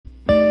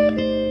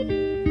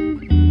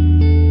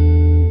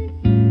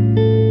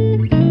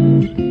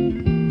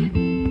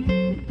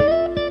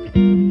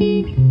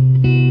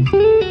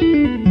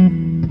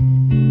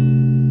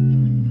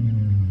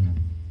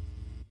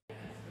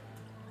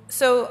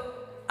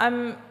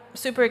I'm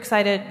super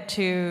excited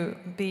to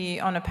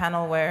be on a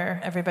panel where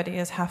everybody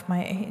is half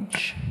my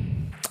age.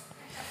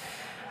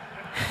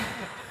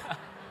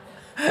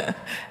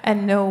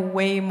 And know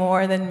way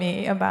more than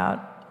me about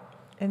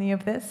any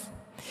of this.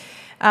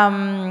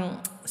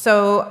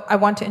 So I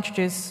want to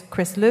introduce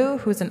Chris Liu,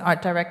 who's an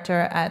art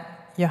director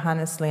at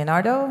Johannes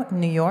Leonardo in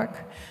New York.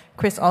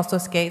 Chris also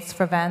skates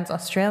for Vans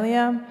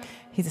Australia.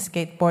 He's a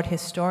skateboard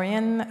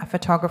historian, a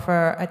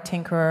photographer, a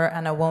tinkerer,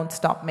 and a won't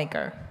stop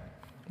maker.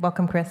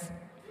 Welcome, Chris.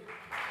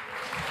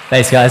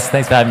 Thanks, guys.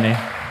 Thanks for having me.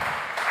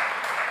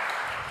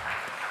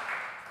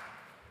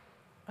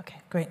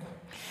 Okay, great.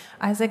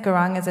 Isaac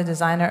Garang is a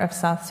designer of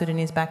South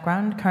Sudanese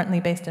background,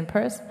 currently based in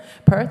Perth.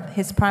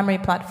 His primary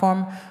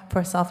platform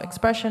for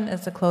self-expression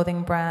is the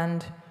clothing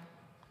brand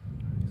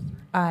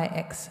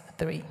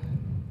iX3.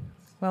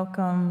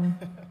 Welcome.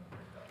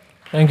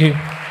 Thank you.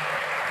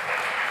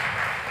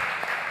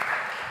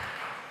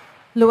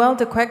 Luel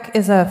de Kwek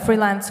is a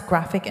freelance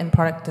graphic and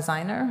product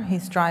designer. He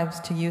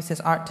strives to use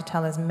his art to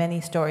tell as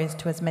many stories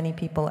to as many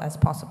people as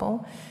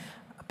possible,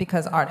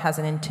 because art has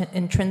an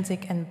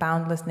intrinsic and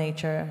boundless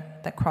nature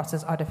that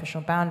crosses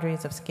artificial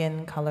boundaries of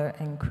skin, color,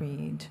 and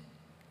creed.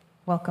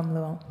 Welcome,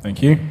 Luel.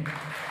 Thank you.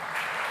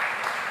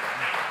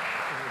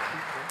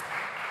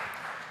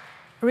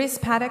 Rhys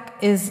Paddock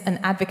is an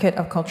advocate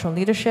of cultural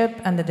leadership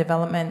and the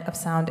development of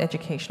sound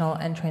educational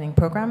and training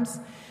programs,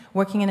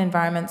 working in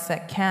environments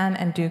that can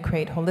and do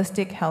create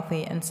holistic,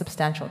 healthy, and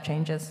substantial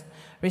changes.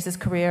 Rhys's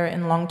career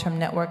in long-term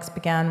networks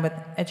began with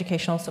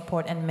educational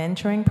support and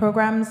mentoring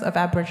programs of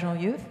Aboriginal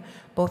youth,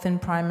 both in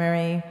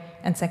primary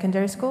and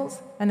secondary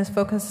schools, and his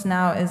focus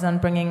now is on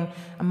bringing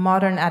a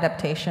modern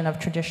adaptation of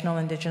traditional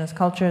Indigenous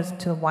cultures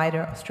to the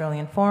wider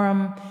Australian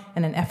forum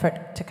in an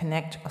effort to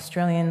connect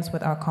Australians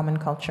with our common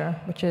culture,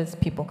 which is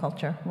people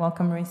culture.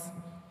 Welcome, Rhys.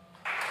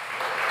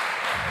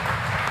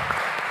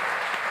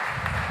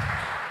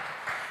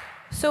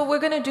 So we're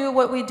going to do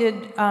what we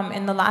did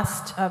in the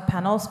last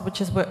panels,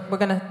 which is we're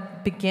going to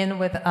begin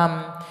with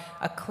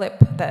a clip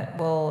that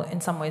will in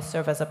some ways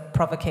serve as a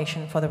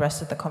provocation for the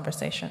rest of the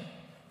conversation.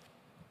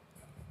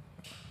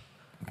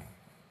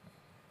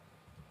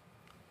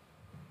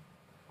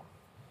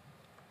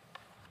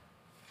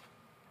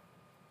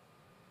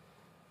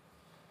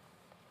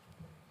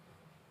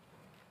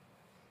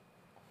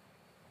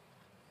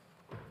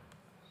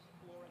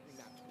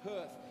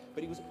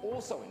 But he was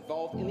also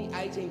involved in the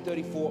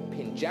 1834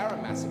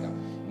 Pinjarra massacre,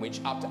 in which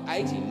up to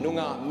 80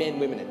 Noongar men,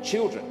 women and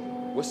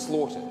children were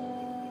slaughtered.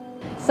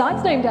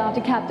 Sites named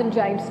after Captain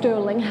James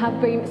Stirling have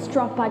been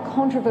struck by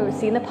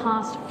controversy in the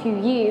past few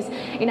years.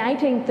 In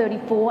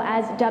 1834,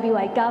 as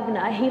WA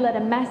Governor, he led a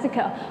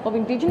massacre of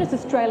Indigenous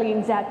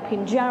Australians at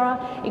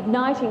Pinjarra,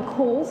 igniting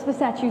calls for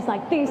statues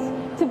like this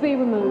to be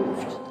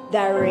removed.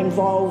 They were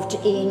involved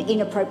in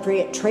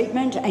inappropriate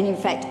treatment and, in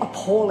fact,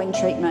 appalling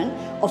treatment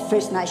of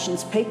First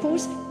Nations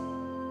peoples.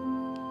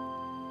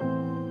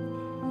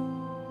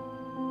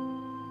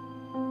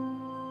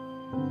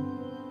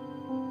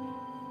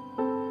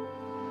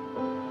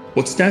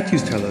 What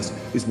statues tell us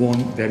is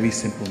one very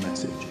simple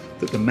message,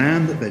 that the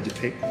man that they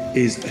depict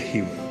is a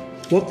hero.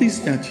 What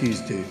these statues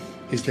do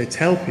is they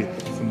tell people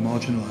from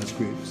marginalised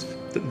groups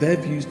that their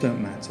views don't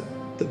matter,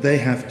 that they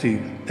have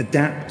to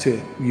adapt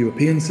to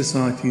European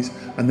societies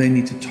and they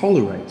need to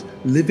tolerate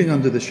living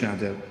under the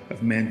shadow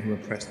of men who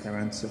oppressed their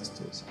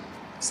ancestors.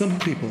 Some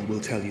people will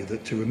tell you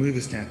that to remove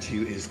a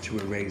statue is to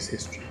erase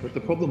history, but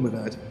the problem with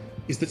that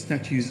is that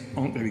statues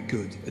aren't very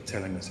good at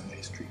telling us our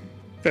history.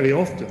 Very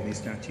often these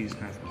statues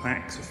have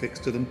plaques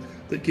affixed to them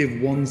that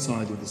give one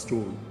side of the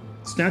story.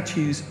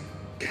 Statues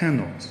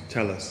cannot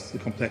tell us the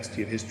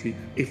complexity of history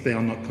if they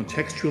are not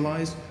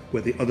contextualised,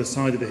 where the other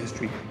side of the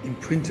history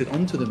imprinted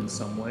onto them in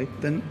some way.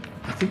 Then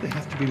I think they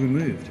have to be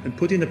removed and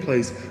put in a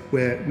place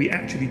where we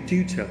actually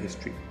do tell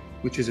history,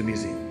 which is a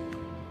museum.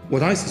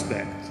 What I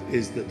suspect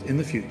is that in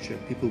the future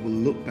people will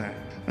look back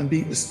and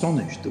be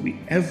astonished that we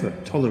ever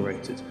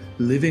tolerated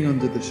living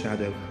under the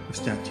shadow of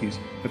statues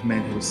of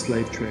men who were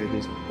slave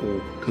traders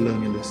or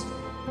colonialists.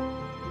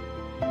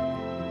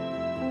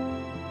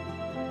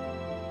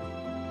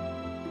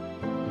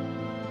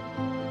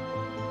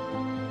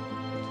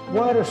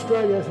 White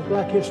Australia has a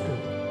black history,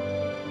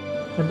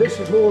 and this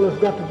is all that's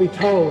got to be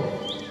told.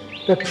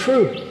 The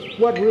truth,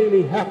 what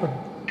really happened,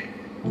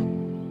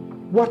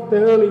 what the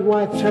early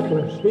white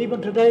settlers,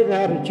 even today the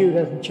attitude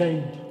hasn't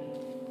changed.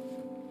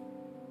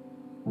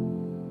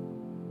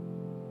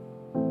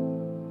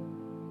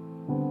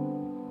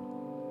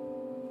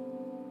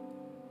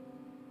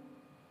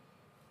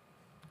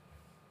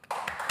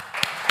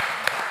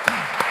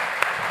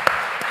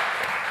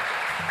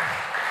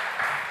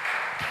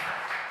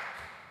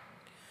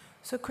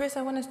 So Chris,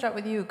 I want to start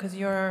with you because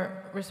you're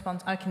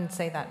I can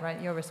say that, right?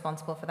 You're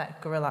responsible for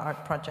that guerrilla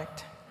art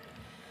project.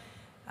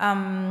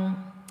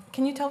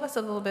 Can you tell us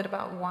a little bit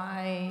about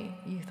why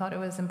you thought it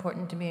was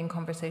important to be in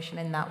conversation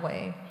in that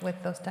way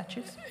with those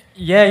statues?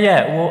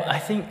 Yeah. Well, I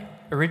think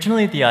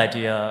originally the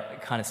idea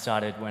kind of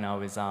started when I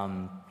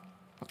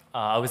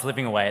was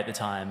living away at the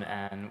time,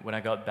 and when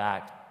I got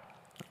back,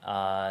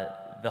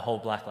 the whole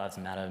Black Lives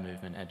Matter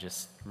movement had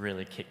just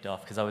really kicked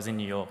off, because I was in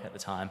New York at the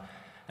time,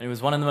 and it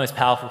was one of the most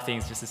powerful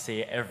things just to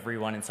see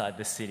everyone inside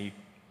the city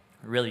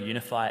really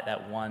unify at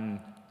that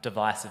one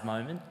divisive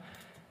moment.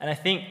 And I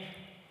think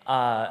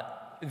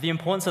the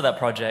importance of that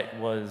project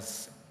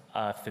was,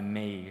 for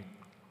me,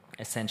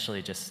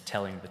 essentially just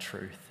telling the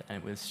truth.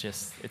 And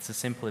it's as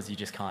simple as you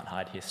just can't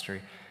hide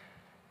history.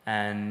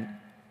 And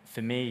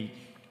for me,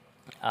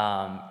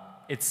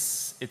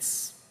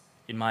 it's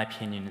in my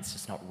opinion, it's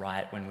just not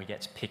right when we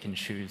get to pick and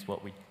choose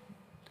what we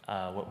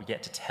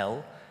get to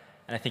tell.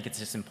 And I think it's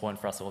just important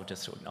for us all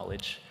just to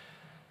acknowledge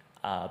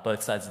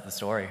both sides of the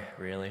story,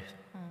 really.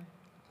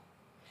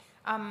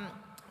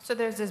 So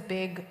there's this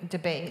big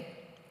debate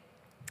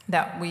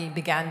that we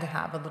began to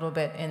have a little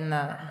bit in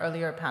the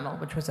earlier panel,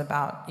 which was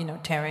about,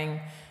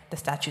 tearing the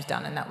statues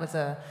down. And that was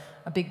a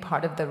big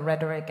part of the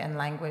rhetoric and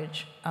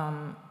language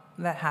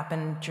that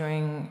happened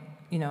during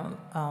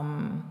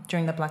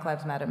the Black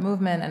Lives Matter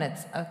movement, and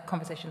it's a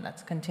conversation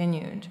that's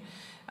continued.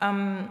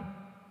 And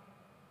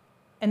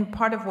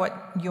part of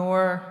what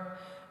your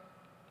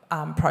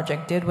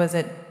project did was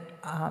it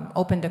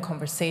opened a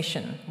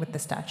conversation with the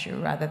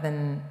statue rather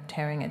than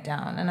tearing it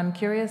down. And I'm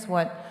curious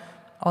what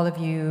all of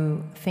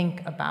you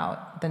think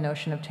about the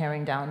notion of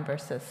tearing down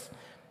versus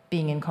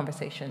being in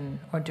conversation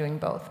or doing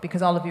both,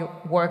 because all of your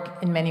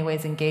work in many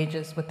ways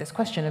engages with this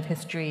question of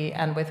history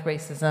and with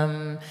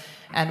racism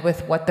and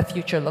with what the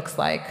future looks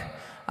like.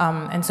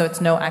 And so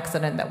it's no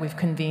accident that we've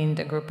convened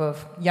a group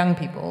of young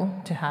people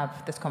to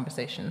have this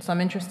conversation. So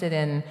I'm interested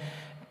in,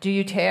 do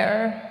you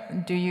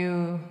tear? Do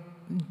you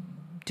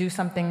do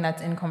something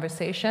that's in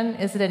conversation?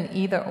 Is it an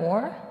either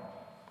or?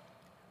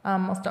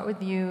 I'll start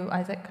with you,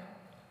 Isaac.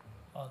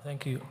 Oh,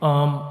 thank you.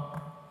 I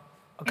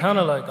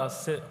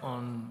sit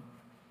on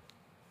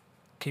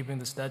keeping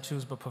the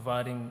statues but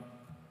providing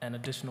an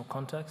additional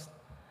context,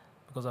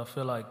 because I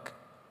feel like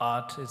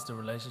art is the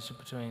relationship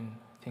between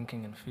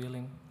thinking and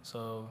feeling.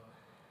 So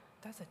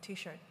that's a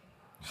t-shirt.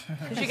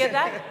 Did you get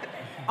that?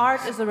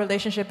 Art is the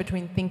relationship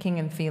between thinking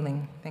and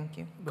feeling. Thank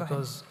you. Go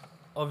because ahead.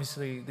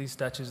 Obviously these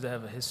statues, they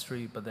have a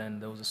history, but then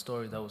there was a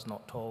story that was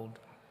not told.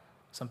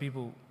 Some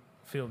people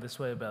feel this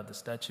way about the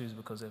statues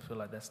because they feel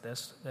like that's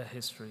their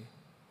history,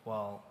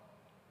 while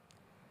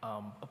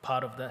a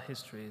part of that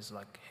history is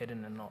like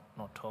hidden and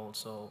not told.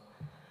 So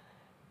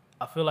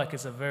I feel like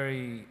it's a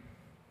very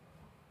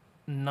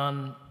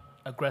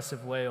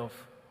non-aggressive way of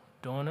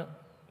doing it,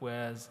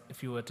 whereas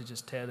if you were to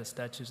just tear the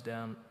statues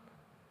down,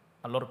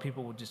 a lot of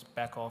people would just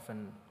back off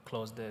and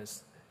close their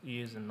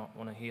ears and not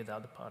want to hear the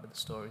other part of the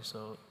story.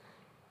 So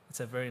it's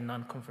a very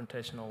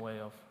non-confrontational way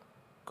of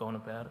going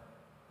about it.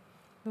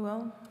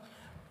 Well,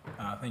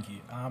 thank you.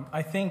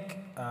 I think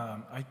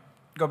I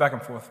go back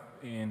and forth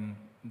in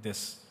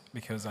this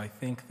because I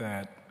think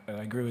that I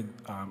agree with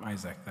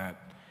Isaac that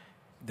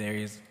there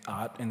is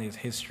art and there's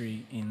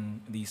history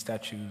in these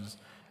statues,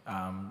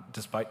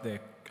 despite their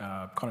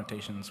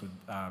connotations with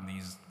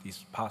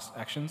these past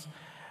actions.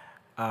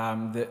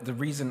 The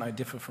reason I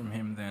differ from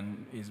him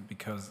then is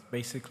because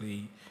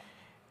basically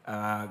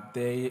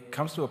there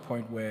comes to a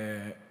point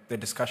where the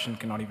discussion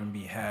cannot even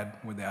be had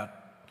without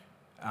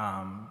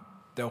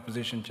the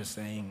opposition just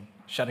saying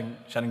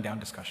shutting down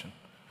discussion.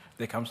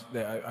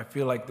 I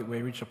feel like that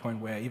we reached a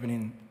point where even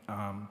in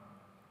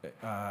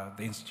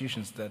the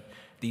institutions that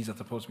these are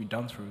supposed to be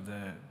done through,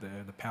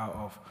 the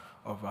power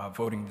of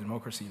voting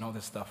democracy and all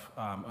this stuff,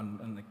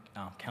 and the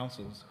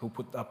councils who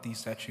put up these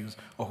statues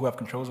or who have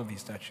controls of these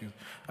statues,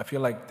 I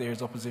feel like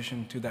there's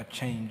opposition to that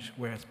change,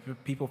 whereas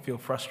people feel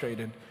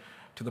frustrated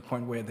to the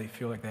point where they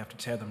feel like they have to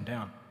tear them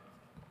down.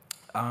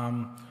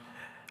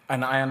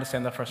 And I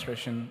understand that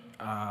frustration,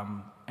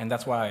 and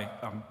that's why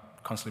I'm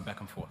constantly back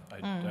and forth.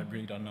 I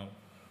really don't know.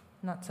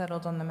 Not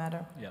settled on the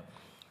matter. Yeah.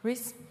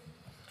 Reese?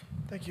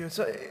 Thank you.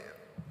 So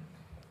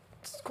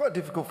it's quite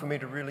difficult for me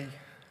to really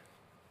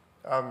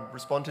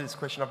respond to this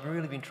question. I've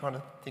really been trying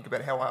to think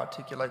about how I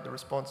articulate the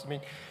response. I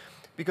mean,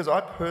 because I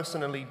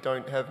personally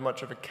don't have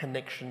much of a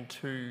connection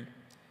to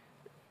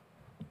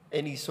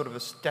any sort of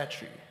a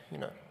statue,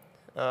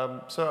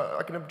 So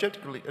I can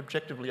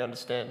objectively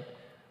understand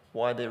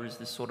why there is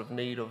this sort of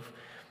need of,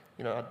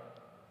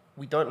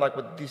 we don't like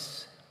what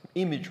this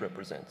image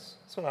represents.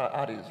 That's what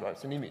art is, right?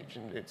 It's an image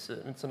and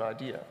it's an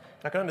idea.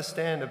 And I can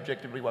understand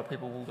objectively why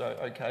people will go,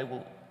 okay,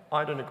 well,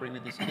 I don't agree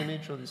with this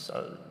image or this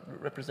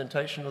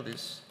representation or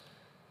this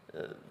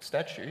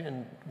statue,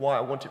 and why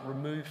I want it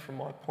removed from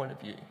my point of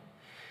view.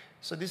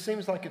 So this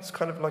seems like it's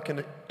kind of like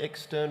an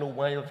external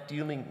way of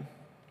dealing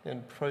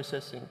and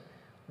processing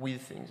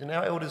with things. And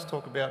our elders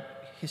talk about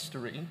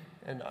history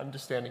and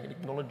understanding and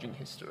acknowledging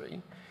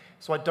history.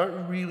 So I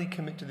don't really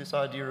commit to this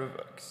idea of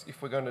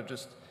if we're going to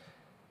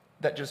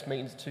that just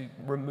means to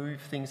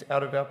remove things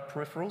out of our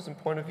peripherals and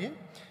point of view.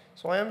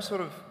 So I am sort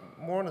of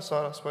more on the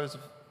side, I suppose,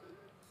 of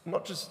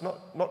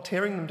not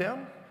tearing them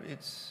down.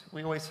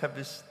 We always have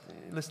this,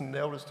 listening to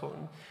the elders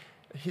talking,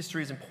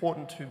 history is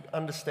important to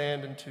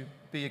understand and to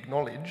be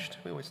acknowledged.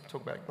 We always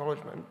talk about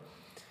acknowledgement.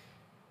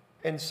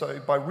 And so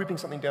by ripping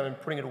something down and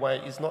putting it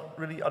away is not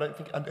really, I don't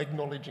think,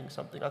 acknowledging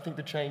something. I think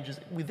the change is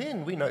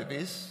within. We know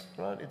this,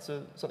 right? It's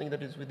something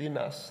that is within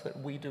us, that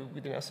we do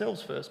within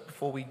ourselves first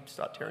before we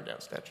start tearing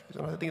down statues.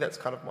 And I think that's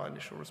kind of my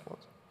initial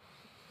response.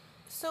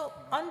 So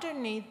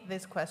underneath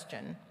this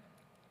question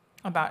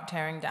about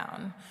tearing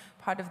down,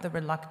 part of the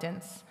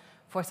reluctance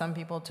for some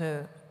people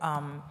to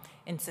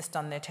insist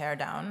on their tear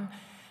down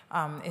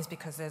is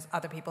because there's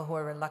other people who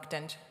are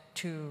reluctant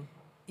to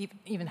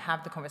even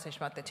have the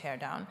conversation about the tear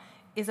down,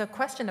 is a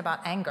question about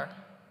anger.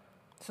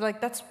 So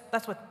like that's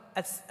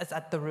what's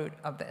at the root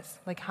of this.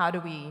 Like, how do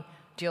we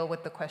deal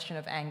with the question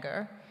of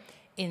anger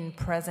in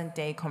present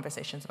day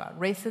conversations about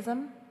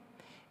racism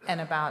and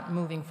about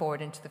moving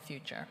forward into the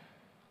future?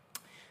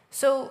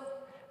 So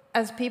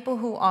as people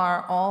who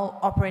are all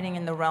operating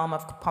in the realm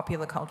of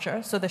popular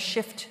culture, so the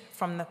shift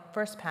from the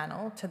first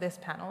panel to this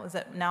panel is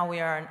that now we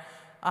are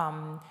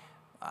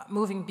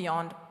moving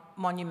beyond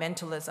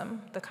monumentalism,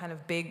 the kind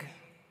of big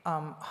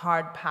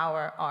hard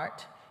power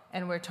art,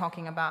 and we're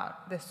talking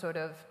about this sort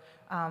of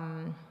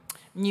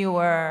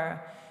newer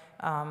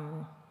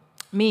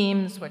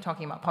memes, we're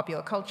talking about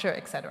popular culture,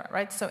 etc.,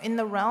 right? So in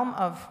the realm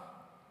of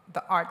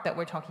the art that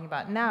we're talking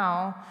about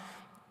now,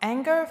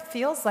 anger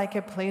feels like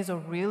it plays a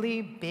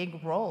really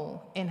big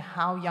role in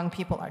how young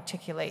people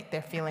articulate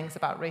their feelings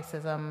about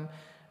racism,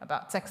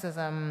 about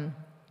sexism,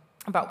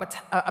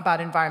 about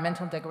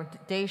environmental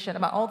degradation,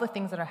 about all the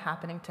things that are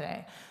happening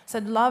today. So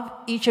I'd love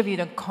each of you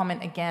to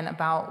comment again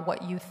about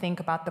what you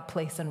think about the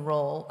place and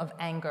role of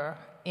anger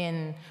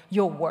in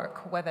your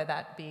work, whether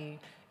that be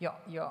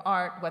your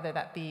art, whether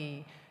that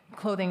be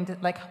clothing,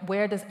 like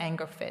where does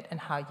anger fit in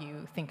how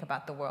you think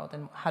about the world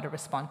and how to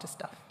respond to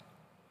stuff?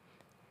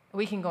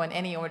 We can go in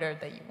any order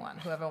that you want,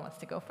 whoever wants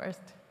to go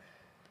first.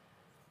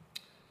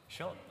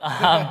 Sure.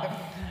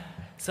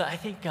 So I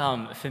think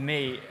for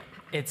me,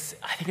 I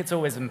think it's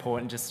always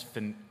important, just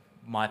for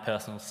my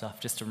personal stuff,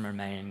 just to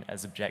remain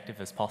as objective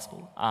as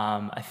possible.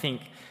 I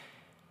think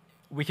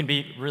we can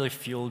be really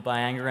fueled by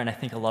anger, and I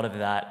think a lot of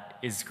that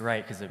is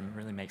great because it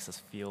really makes us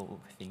feel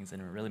things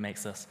and it really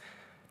makes us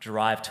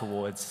drive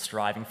towards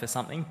striving for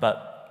something.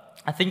 But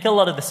I think a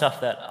lot of the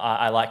stuff that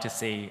I like to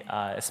see,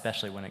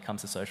 especially when it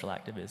comes to social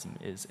activism,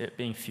 is it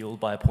being fueled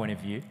by a point of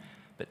view,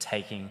 but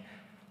taking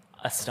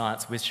a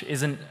stance which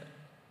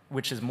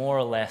is more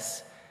or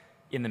less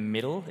in the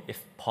middle,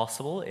 if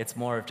possible. It's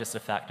more of just a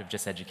fact of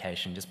just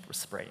education, just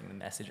spreading the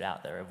message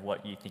out there of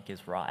what you think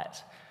is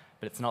right.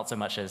 But it's not so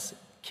much as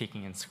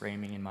kicking and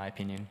screaming, in my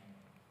opinion.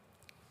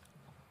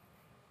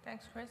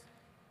 Thanks, Chris.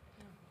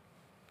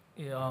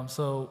 Yeah,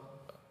 so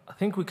I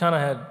think we kind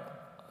of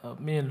had,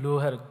 me and Lou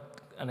had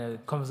a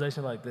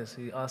conversation like this.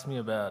 He asked me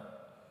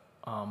about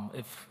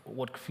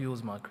what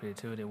fuels my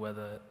creativity,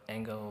 whether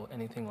anger or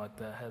anything like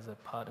that has a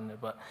part in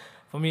it. But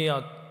for me,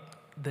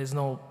 there's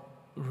no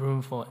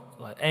room for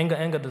like anger.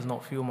 Anger does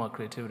not fuel my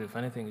creativity. If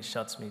anything, it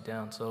shuts me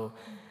down. So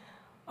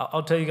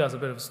I'll tell you guys a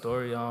bit of a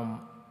story. I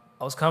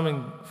was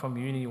coming from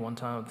uni one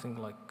time, I think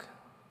like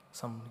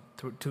some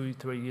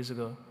 2-3 years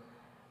ago,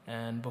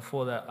 and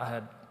before that I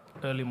had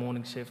early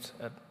morning shift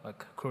at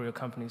like a courier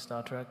company,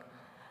 Star Trek.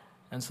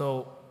 And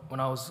so when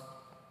I was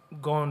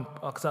going,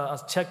 because I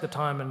checked the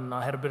time and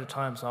I had a bit of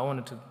time, so I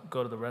wanted to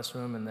go to the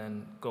restroom and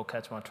then go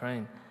catch my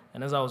train.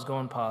 And as I was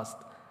going past,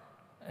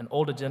 an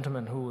older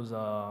gentleman who was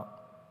the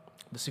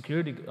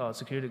security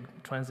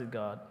transit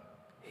guard,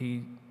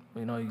 he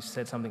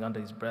said something under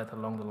his breath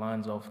along the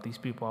lines of, "These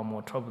people are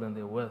more trouble than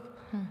they're worth."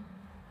 And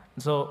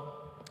so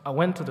I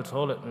went to the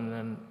toilet, and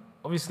then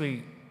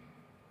obviously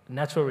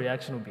natural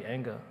reaction would be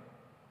anger.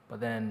 But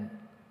then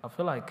I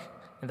feel like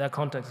in that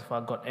context, if I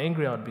got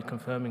angry, I would be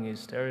confirming his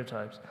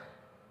stereotypes.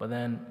 But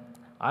then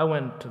I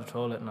went to the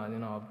toilet and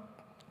I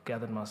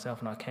gathered myself,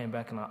 and I came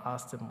back and I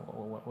asked him,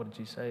 what did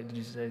you say? Did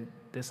you say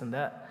this and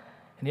that?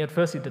 And he at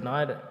first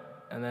denied it,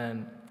 and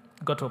then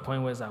got to a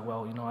point where it's like,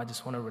 well, I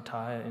just want to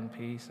retire in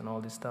peace and all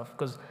this stuff.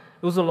 Because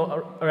it was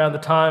around the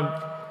time.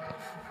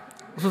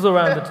 This was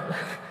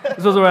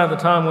around the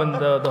time when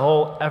the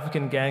whole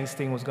African gangs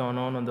thing was going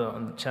on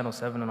the Channel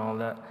 7 and all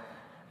that.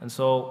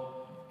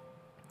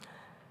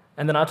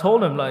 And then I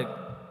told him, like,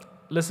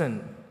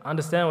 listen, I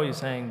understand what you're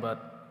saying,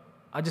 but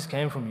I just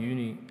came from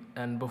uni,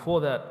 and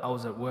before that I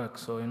was at work.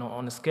 So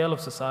on the scale of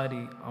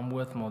society, I'm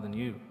worth more than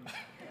you.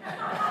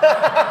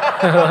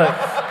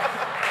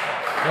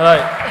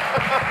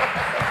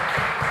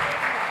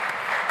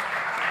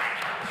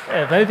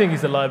 Yeah, if anything,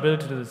 he's a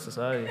liability to the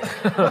society.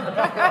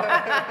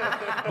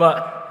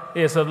 But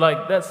yeah, so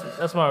like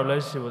that's my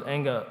relationship with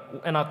anger,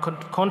 and I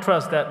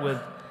contrast that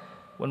with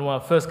when I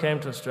first came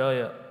to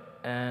Australia,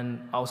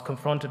 and I was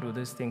confronted with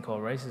this thing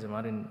called racism.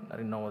 I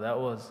didn't know what that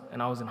was,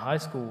 and I was in high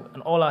school,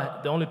 and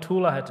the only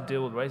tool I had to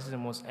deal with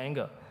racism was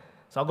anger.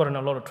 So I got in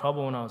a lot of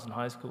trouble when I was in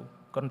high school.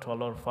 Got into a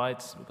lot of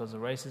fights because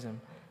of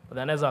racism. But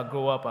then as I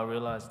grew up, I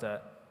realized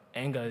that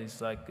anger is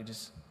like, it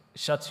just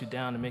shuts you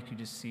down and make you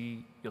just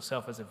see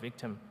yourself as a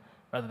victim,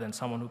 rather than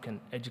someone who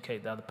can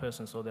educate the other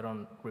person so they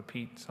don't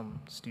repeat some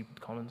stupid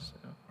comments.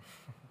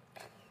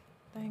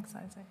 Thanks,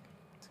 Isaac.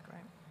 That's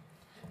great.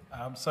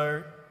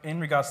 So in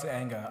regards to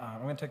anger,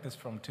 I'm going to take this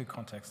from two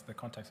contexts. The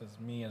context is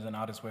me as an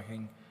artist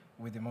working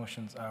with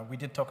emotions. We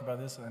did talk about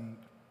this, and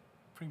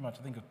pretty much,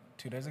 I think,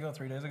 3 days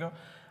ago.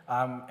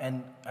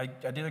 And I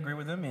did agree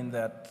with him in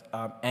that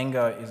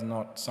anger is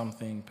not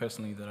something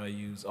personally that I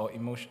use, or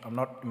I'm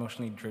not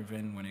emotionally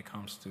driven when it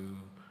comes to,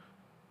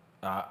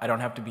 I don't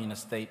have to be in a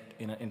state,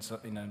 in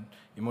an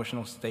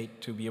emotional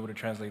state to be able to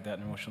translate that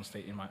emotional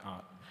state in my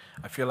art.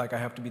 I feel like I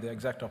have to be the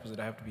exact opposite.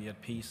 I have to be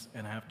at peace,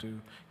 and I have to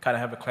kind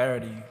of have a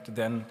clarity to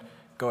then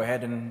go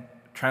ahead and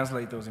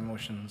translate those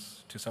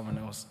emotions to someone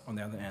else on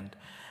the other end.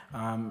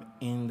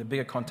 In the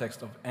bigger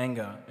context of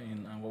anger,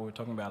 in what we're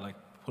talking about, like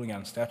pulling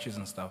down statues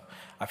and stuff,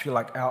 I feel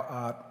like our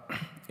art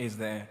is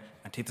the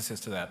antithesis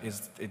to that.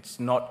 It's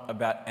not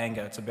about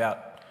anger. It's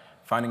about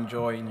finding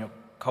joy in your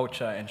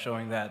culture and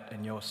showing that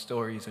in your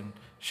stories and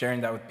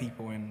sharing that with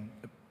people and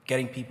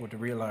getting people to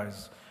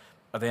realize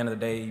at the end of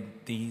the day,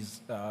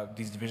 these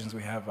divisions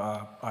we have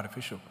are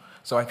artificial.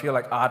 So I feel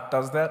like art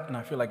does that, and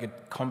I feel like it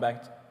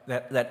combats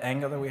that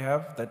anger that we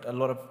have, that a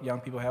lot of young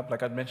people have.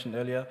 Like I mentioned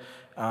earlier,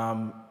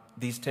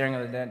 these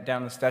tearing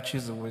down the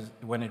statues was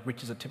when it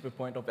reaches a tipping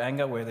point of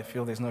anger where they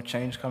feel there's no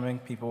change coming,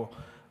 people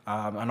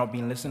are not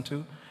being listened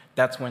to.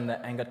 That's when the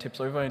anger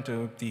tips over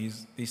into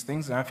these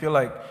things. And I feel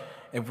like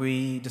if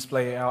we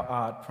display our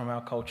art from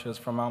our cultures,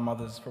 from our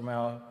mothers, from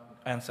our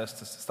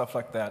ancestors, stuff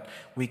like that,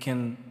 we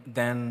can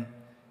then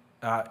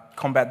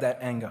combat that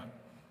anger.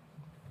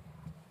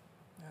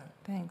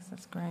 Thanks,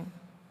 that's great.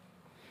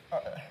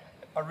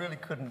 I really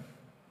couldn't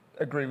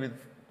agree with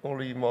all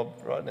of you mob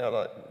right now,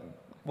 like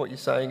what you're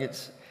saying.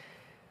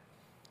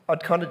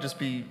 I'd kind of just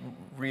be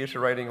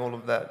reiterating all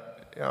of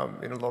that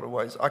in a lot of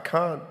ways. I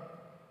can't,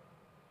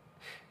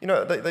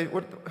 I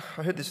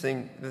heard this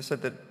thing, they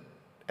said that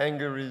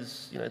anger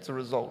is, it's a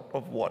result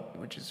of what,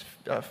 which is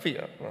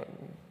fear, right?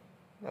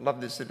 I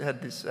love this, it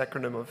had this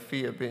acronym of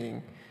fear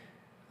being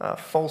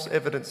false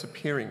evidence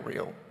appearing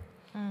real.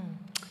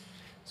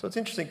 So it's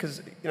interesting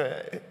because,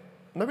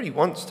 nobody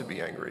wants to be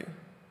angry.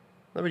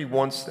 Nobody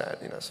wants that,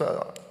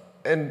 So,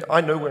 and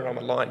I know where I'm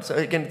aligned. So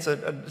again, it's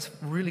a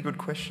really good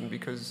question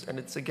because, and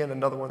it's again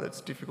another one that's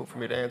difficult for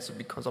me to answer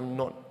because I'm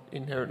not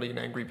inherently an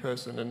angry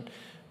person, and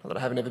not that I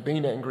haven't ever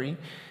been angry,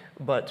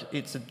 but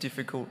it's a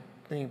difficult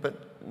thing.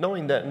 But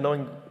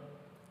knowing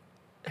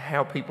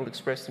how people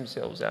express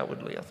themselves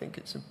outwardly, I think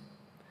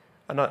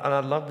and I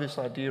love this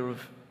idea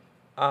of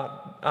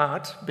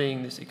art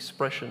being this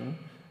expression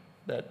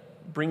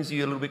that brings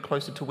you a little bit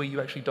closer to where you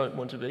actually don't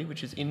want to be,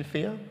 which is in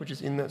fear, which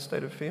is in that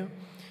state of fear.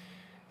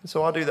 And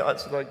so I do that.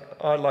 It's like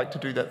I like to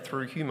do that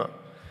through humour,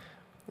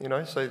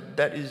 So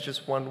that is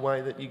just one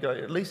way that you go.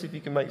 At least if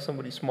you can make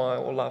somebody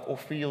smile or laugh or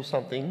feel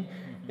something,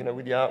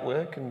 with your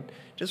artwork, and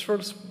just for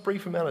a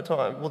brief amount of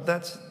time. Well,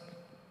 that's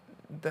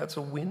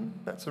a win.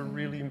 That's a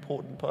really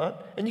important part.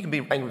 And you can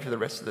be angry for the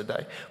rest of the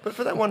day, but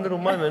for that one little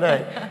moment,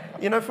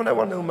 for that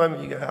one little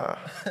moment, you go,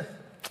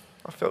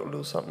 I felt a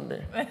little something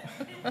there.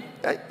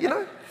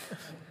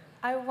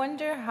 I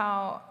wonder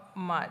how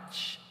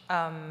much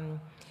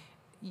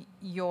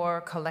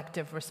your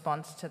collective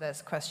response to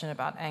this question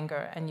about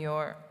anger and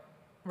your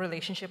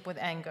relationship with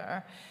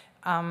anger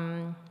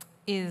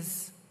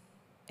is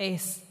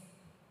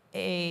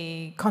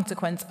a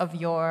consequence of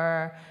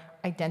your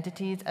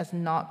identities as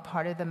not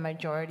part of the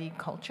majority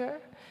culture.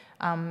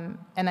 And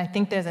I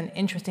think there's an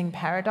interesting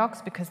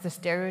paradox because the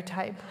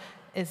stereotype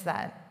is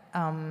that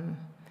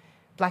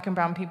Black and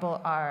brown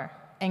people are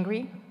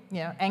angry,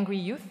 angry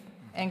youth,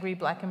 angry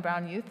Black and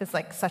brown youth is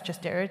like such a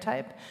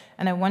stereotype.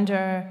 And I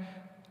wonder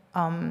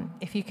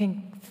if you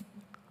can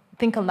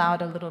think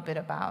aloud a little bit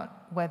about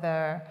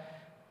whether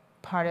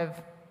part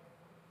of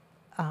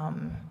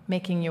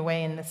making your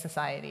way in this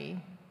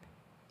society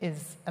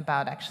is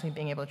about actually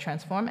being able to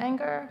transform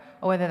anger,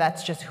 or whether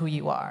that's just who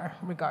you are,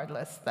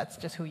 regardless, that's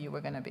just who you were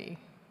going to be.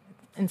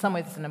 In some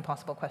ways, it's an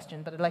impossible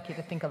question, but I'd like you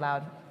to think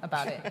aloud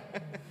about it.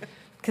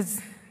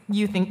 Because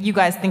you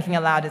guys thinking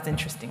aloud is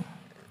interesting.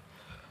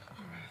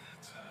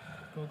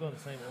 We'll go in the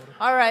same order.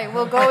 All right,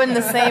 we'll go in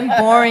the same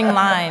boring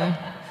line.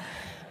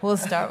 We'll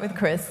start with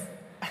Chris.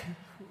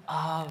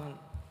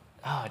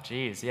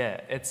 Geez, yeah,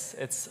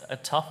 it's a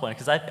tough one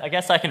because I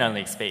guess I can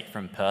only speak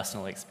from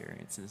personal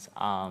experiences.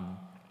 I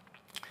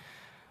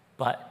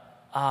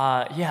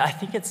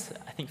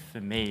think for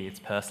me, it's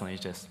personally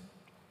just,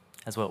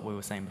 as what we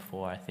were saying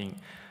before, I think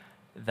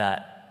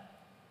that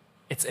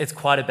it's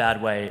quite a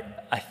bad way,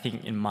 I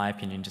think, in my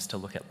opinion, just to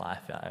look at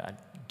life. I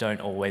don't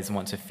always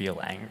want to feel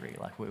angry,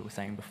 like we were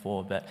saying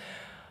before, but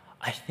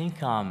I think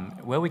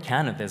where we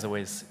can,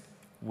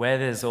 where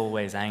there's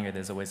always anger,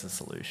 there's always a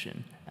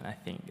solution. And I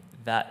think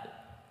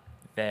that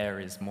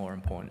there is more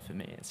important for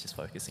me. It's just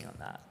focusing on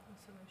that.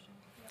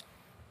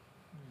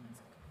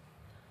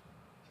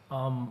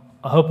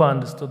 I hope I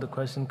understood the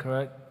question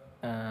correct.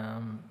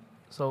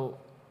 So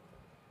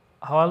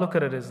how I look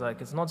at it is like,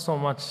 it's not so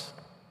much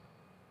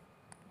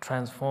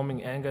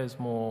transforming anger, it's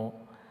more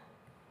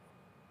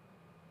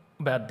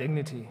about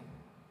dignity.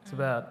 It's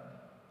about,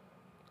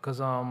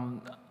 because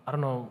I don't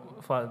know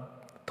if I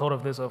thought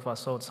of this or if I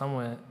saw it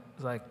somewhere,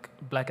 It's like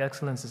black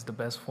excellence is the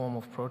best form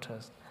of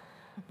protest,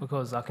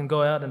 because I can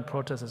go out and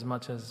protest as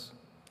much as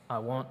I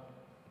want,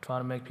 try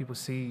to make people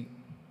see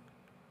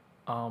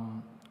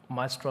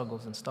my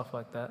struggles and stuff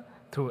like that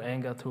through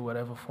anger, through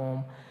whatever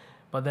form.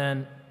 But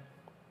then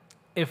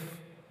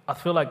I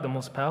feel like the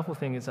most powerful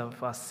thing is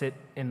if I sit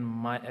in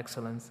my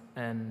excellence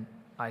and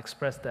I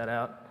express that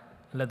out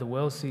and let the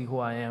world see who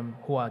I am,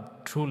 who I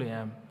truly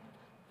am,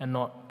 and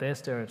not their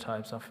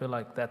stereotypes. I feel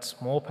like that's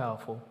more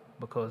powerful,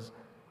 because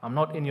I'm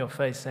not in your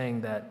face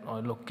saying that, oh,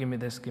 look, give me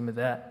this, give me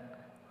that.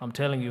 I'm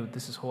telling you,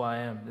 this is who I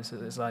am. It's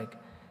like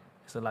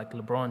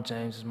LeBron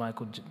James,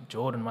 Michael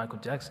Jordan, Michael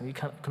Jackson. You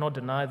cannot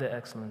deny their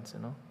excellence,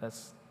 you know?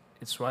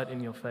 It's right in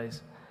your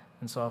face.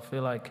 And so I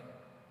feel like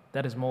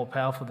that is more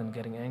powerful than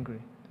getting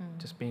angry,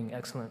 just being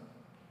excellent.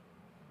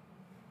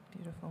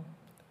 Beautiful.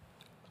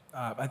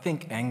 I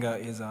think anger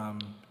is a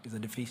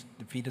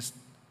defeatist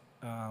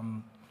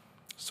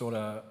sort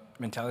of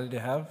mentality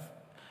to have.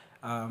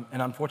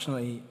 And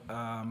unfortunately,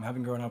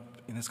 having grown up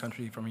in this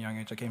country from a young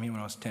age, I came here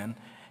when I was 10,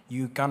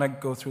 you kind of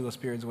go through those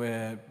periods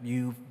where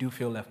you do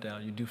feel left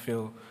out, you do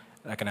feel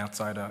like an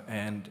outsider,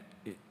 and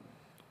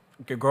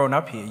growing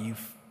up here,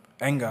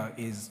 anger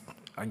is,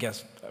 I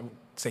guess, I would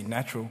say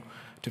natural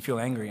to feel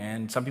angry,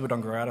 and some people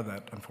don't grow out of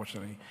that,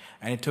 unfortunately.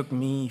 And it took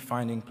me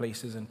finding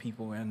places and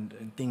people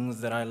and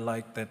things that I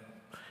liked that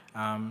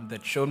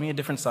showed me a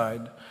different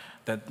side,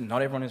 that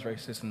not everyone is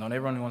racist and not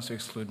everyone wants to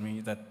exclude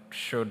me, that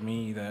showed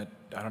me that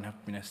I don't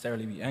have to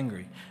necessarily be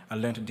angry. I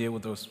learned to deal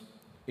with those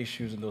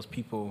issues and those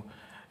people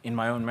in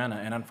my own manner.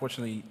 And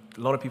unfortunately, a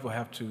lot of people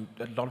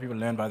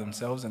learn by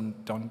themselves and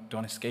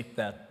don't escape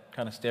that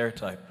kind of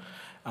stereotype.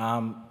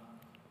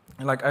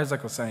 Like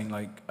Isaac was saying,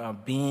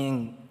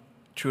 being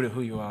true to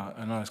who you are,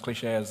 I know as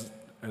cliche as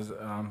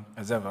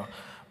ever,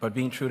 but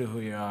being true to who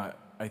you are,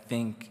 I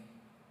think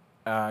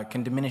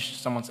can diminish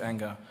someone's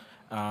anger.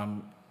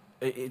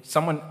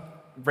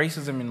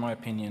 Racism, in my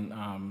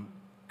opinion,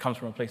 comes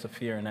from a place of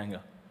fear and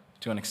anger,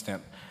 to an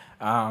extent.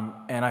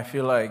 And I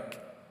feel like,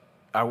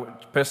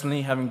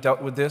 personally, having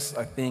dealt with this,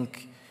 I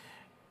think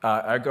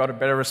I got a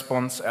better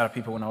response out of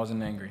people when I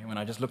wasn't angry. When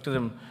I just looked at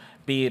them,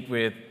 be it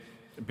with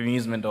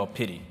bemusement or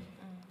pity.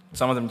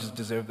 Some of them just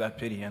deserve that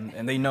pity,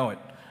 and they know it.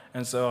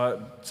 And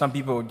so some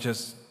people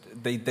just,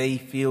 they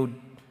feel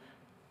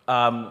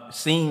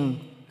seeing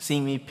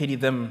me pity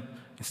them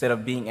instead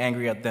of being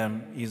angry at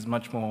them is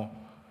much more,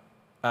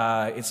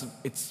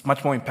 it's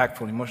much more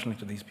impactful emotionally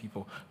to these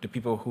people, to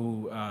people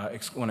who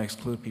want to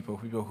exclude people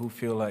who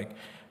feel like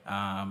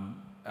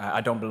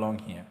I don't belong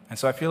here. And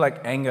so I feel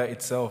like anger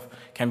itself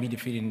can be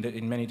defeated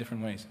in many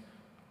different ways.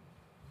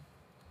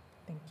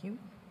 Thank you.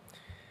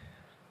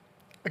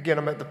 Again,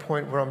 I'm at the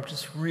point where I'm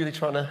just really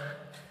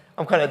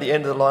I'm kind of at the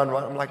end of the line,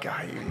 right? I'm like,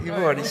 you've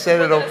already said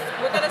it all.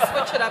 We're going to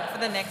switch it up for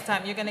the next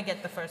time. You're going to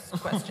get the first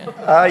question.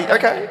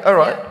 Okay, all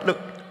right. Yeah. Look,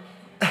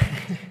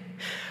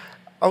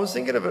 I was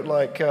thinking of it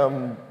like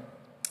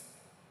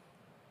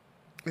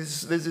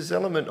there's this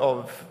element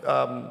of,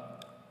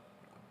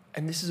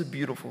 and this is a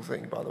beautiful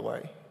thing, by the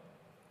way.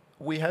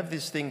 We have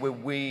this thing where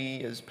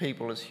we, as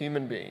people, as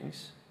human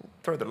beings,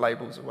 throw the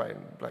labels away in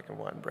black and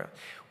white and brown,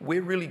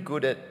 we're really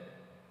good at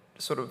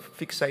sort of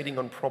fixating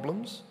on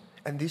problems.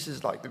 And this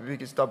is like the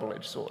biggest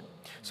double-edged sword.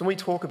 So when we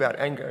talk about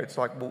anger, it's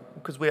like, well,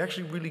 because we're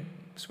actually really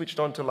switched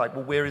on to like,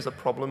 well, where is a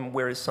problem?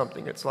 Where is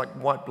something? It's like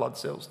white blood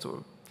cells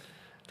to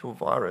a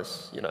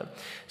virus, you know.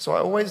 So I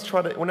always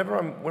try to,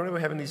 whenever we're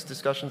having these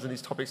discussions and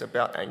these topics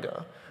about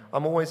anger,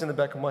 I'm always in the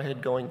back of my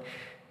head going,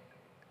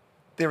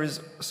 there is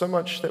so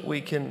much that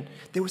we can,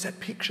 there was that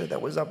picture that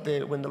was up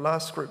there when the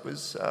last group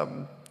was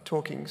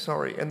talking,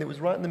 and it was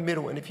right in the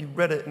middle, and if you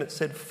read it and it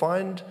said,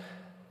 find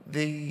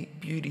the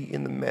beauty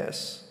in the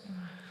mess.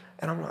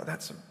 And I'm like,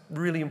 that's a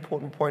really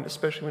important point,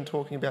 especially when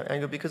talking about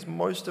anger, because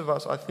most of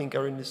us, I think,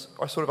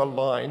 are sort of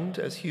aligned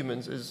as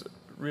humans as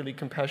really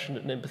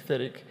compassionate and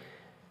empathetic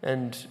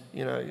and,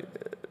 you know,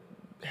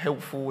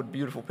 helpful and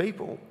beautiful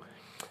people.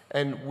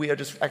 And we are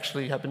just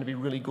actually happen to be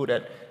really good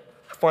at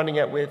finding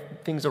out where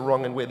things are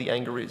wrong and where the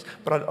anger is.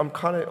 But I'm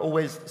kind of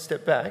always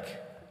step back,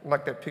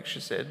 like that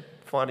picture said,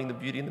 finding the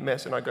beauty in the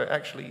mess, and I go,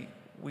 actually,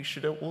 we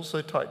should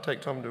also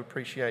take time to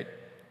appreciate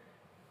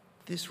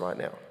this right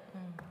now.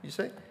 You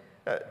see?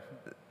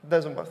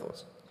 Those are my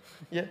thoughts.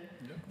 Yeah?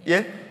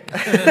 Yeah?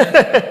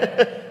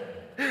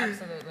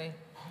 Absolutely.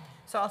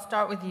 So I'll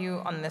start with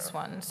you on this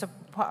one. So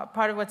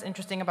part of what's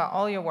interesting about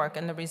all your work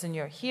and the reason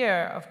you're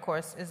here, of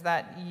course, is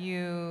that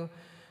you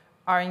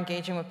are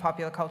engaging with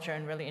popular culture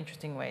in really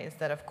interesting ways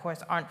that, of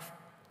course, aren't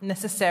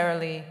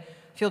necessarily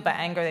fueled by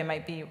anger. They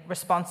might be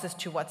responses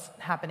to what's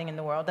happening in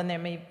the world, and there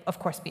may, of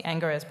course, be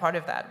anger as part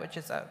of that, which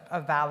is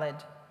a valid,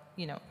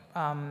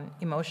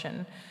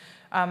 emotion.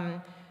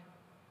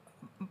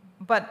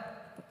 But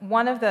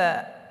one of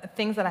the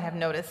things that I have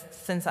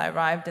noticed since I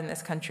arrived in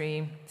this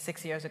country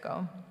 6 years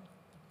ago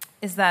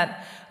is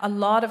that a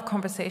lot of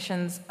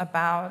conversations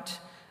about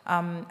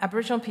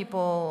Aboriginal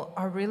people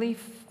are really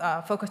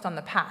focused on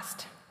the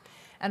past.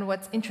 And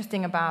what's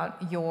interesting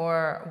about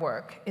your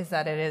work is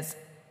that it is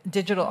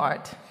digital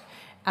art,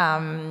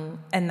 and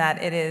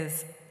that it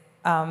is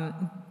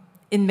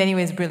in many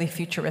ways really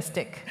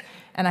futuristic.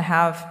 And I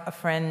have a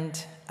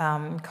friend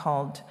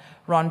called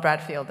Ron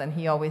Bradfield, and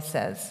he always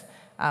says,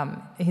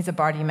 he's a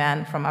Bardi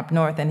man from up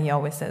north, and he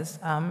always says,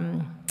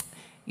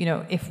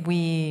 if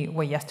we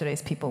were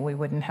yesterday's people, we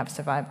wouldn't have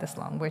survived this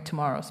long. We're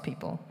tomorrow's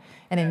people.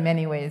 And in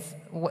many ways,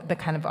 the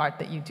kind of art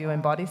that you do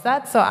embodies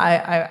that. So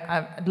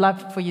I'd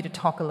love for you to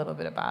talk a little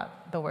bit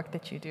about the work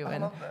that you do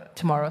in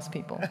tomorrow's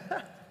people.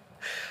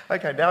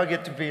 Okay, now I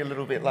get to be a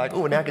little bit like,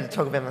 now I get to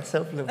talk about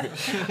myself a little bit.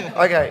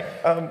 Okay,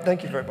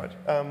 thank you very much.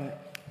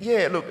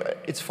 Yeah, look,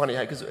 it's funny,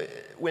 because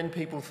when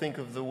people think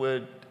of the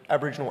word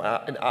Aboriginal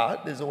art and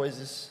art, there's always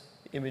this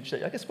image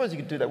that, I suppose you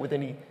could do that with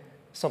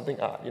something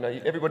art,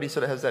 everybody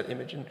sort of has that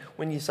image. And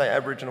when you say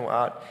Aboriginal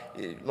art,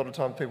 a lot of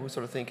times people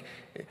sort of think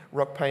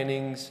rock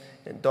paintings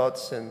and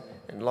dots and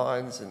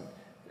lines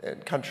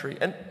and country.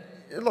 And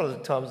a lot of the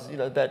times,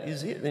 that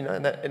is it,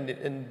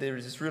 and there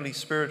is this really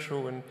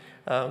spiritual and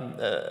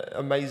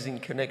amazing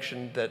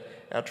connection that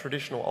our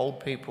traditional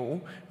old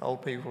people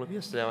of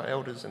yesterday, our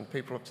elders and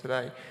people of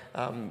today,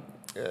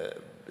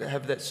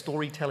 have that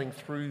storytelling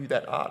through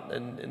that art,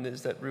 and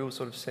there's that real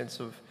sort of sense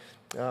of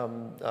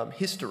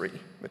history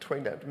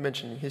between that,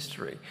 mentioning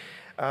history.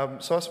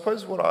 So I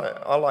suppose what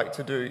I like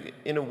to do,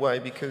 in a way,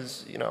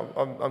 because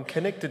I'm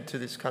connected to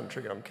this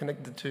country, I'm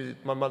connected to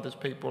my mother's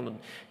people, and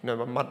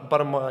my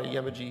Baramai,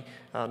 Yamaji,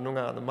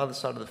 Noongar, the mother's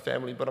side of the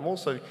family, but I'm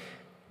also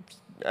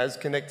as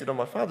connected on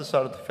my father's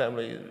side of the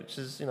family, which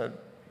is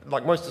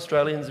like most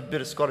Australians, a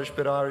bit of Scottish, a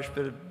bit of Irish, a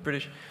bit of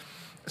British.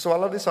 So I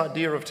love this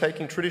idea of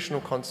taking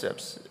traditional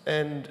concepts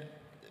and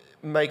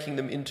making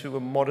them into a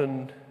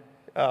modern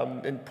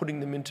and putting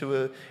them into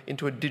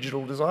a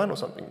digital design or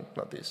something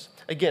like this.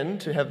 Again,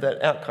 to have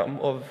that outcome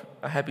of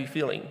a happy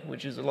feeling,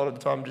 which is a lot of the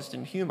time just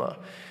in humour.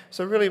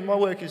 So really, my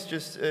work is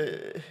just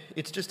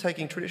it's just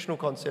taking traditional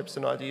concepts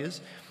and ideas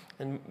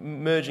and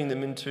merging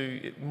them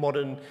into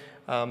modern,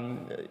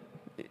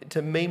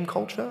 to meme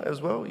culture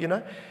as well.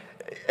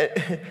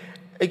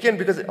 Again,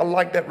 because I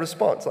like that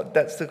response. Like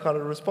that's the kind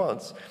of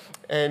response.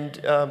 And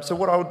so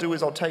what I'll do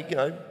is I'll take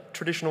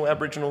traditional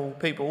Aboriginal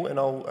people, and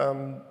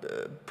I'll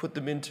put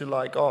them into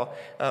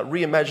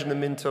reimagine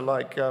them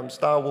into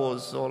Star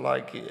Wars,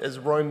 or as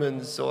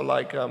Romans, or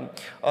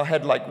I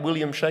had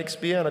William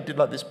Shakespeare, and I did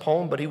this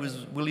poem, but he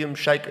was William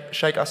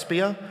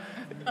Shakespeare.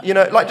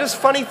 Just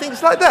funny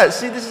things like that.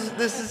 See,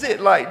 this is it.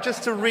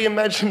 Just to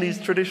reimagine these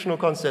traditional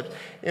concepts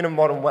in a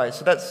modern way.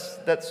 So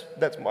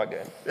that's my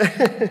game.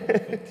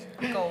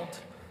 Gold.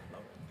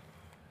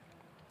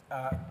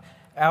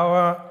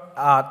 Our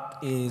art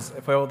is,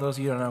 for all those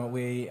of you who don't know,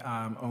 we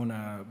own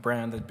a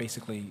brand that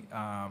basically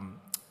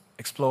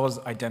explores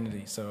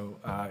identity. So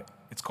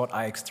it's called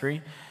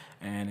IX3,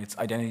 and it's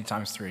identity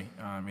times 3.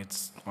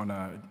 It's on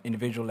an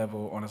individual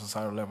level, on a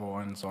societal level,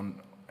 and it's on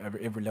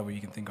every level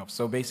you can think of.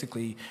 So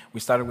basically, we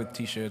started with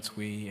T-shirts.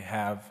 We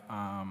have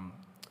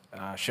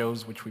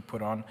shows which we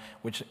put on,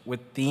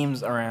 with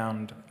themes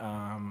around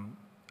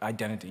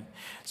identity.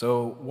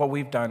 So what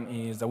we've done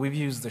is that we've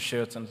used the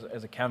shirts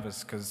as a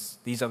canvas, because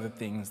these are the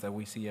things that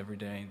we see every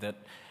day that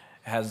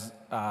has,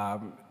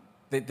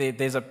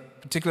 there's a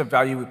particular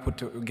value we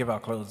give our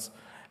clothes,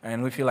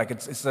 and we feel like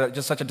it's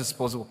just such a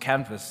disposable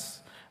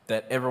canvas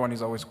that everyone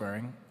is always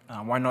wearing.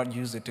 Why not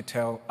use it to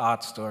tell our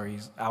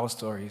stories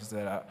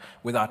that are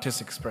with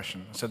artistic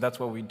expression? So that's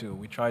what we do.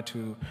 We try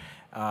to,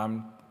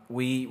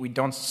 we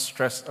don't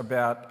stress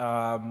about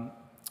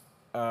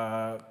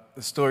the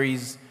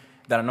stories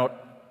that are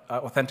not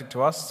authentic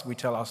to us. We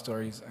tell our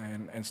stories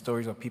and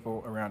stories of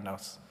people around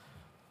us.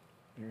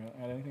 Do you want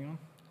to add anything on?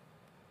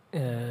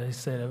 Yeah, he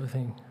said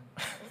everything.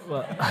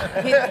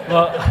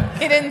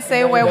 He didn't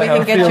say where we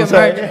can get your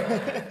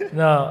merch.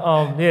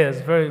 No,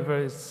 it's very,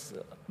 very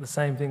the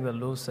same thing that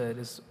Lou said.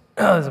 It's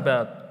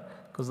about,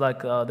 because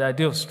the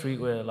idea of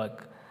streetwear,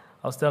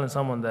 I was telling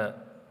someone that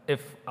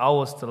if I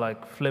was to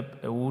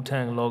flip a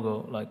Wu-Tang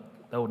logo,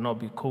 that would not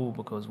be cool,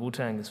 because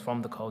Wu-Tang is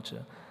from the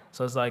culture.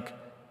 So it's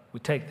we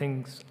take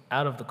things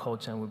out of the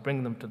culture and we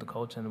bring them to the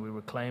culture and we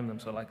reclaim them.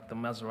 So the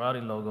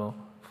Maserati logo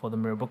for the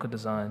Mirrabooka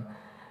design.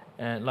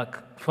 And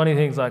funny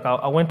things,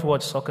 I went to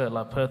watch soccer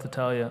at Perth,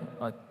 Italia,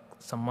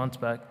 some months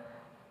back,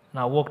 and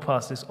I walked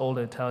past this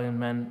older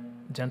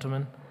Italian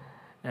gentleman,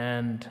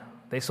 and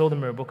they saw the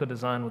Mirrabooka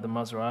design with the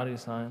Maserati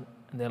sign,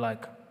 and they're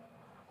like,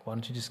 why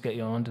don't you just get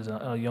your own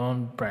design, your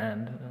own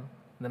brand? And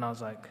then I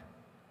was I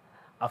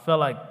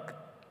felt like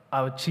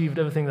I achieved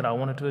everything that I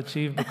wanted to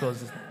achieve,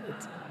 because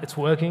it's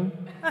working.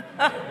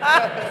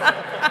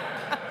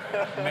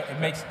 It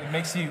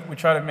makes you. We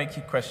try to make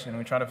you question.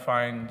 We try to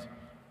find.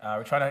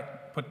 We try to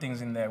put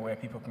things in there where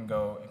people can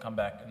go and come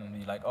back and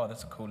be like, oh,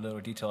 that's a cool little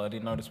detail I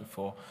didn't notice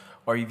before.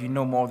 Or if you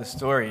know more of the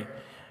story,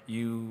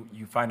 you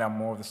find out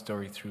more of the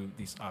story through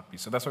these art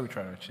pieces. So that's what we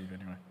try to achieve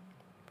anyway.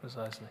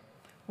 Precisely.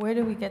 Where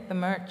do we get the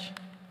merch?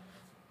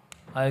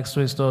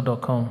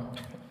 ix3store.com.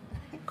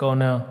 Go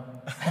now.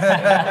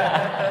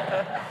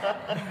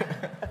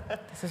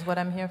 This is what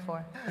I'm here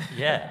for.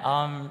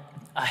 Yeah.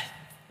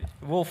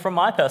 Well, from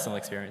my personal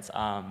experience,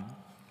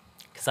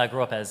 because because I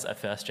grew up as a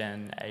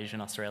first-gen Asian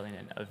Australian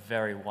in a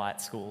very white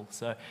school.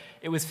 So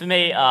it was, for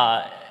me,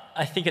 I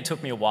think it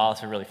took me a while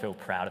to really feel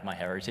proud of my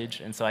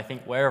heritage. And so I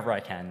think wherever I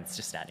can, it's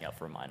just standing up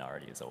for a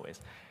minority is always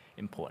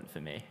important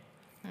for me,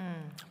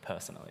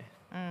 personally.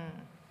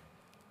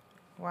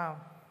 Wow.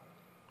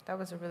 That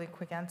was a really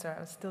quick answer.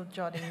 I was still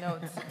jotting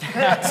notes.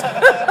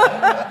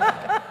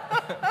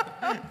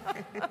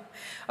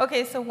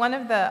 Okay, so one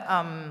of the,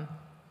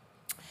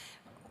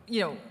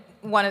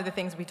 one of the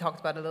things we talked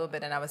about a little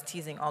bit, and I was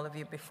teasing all of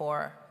you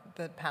before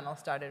the panel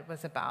started,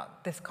 was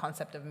about this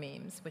concept of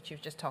memes, which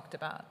you've just talked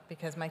about,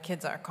 because my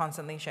kids are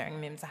constantly sharing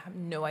memes. I have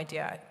no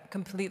idea. I'm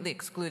completely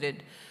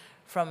excluded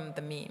from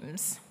the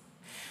memes.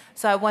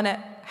 So I want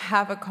to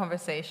have a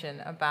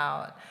conversation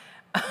about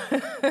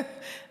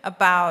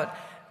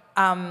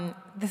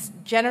this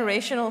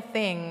generational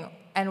thing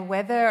and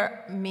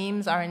whether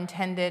memes are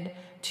intended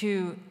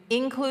to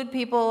include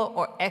people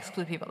or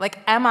exclude people. Like,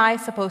 am I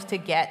supposed to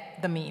get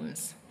the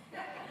memes?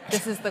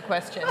 This is the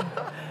question.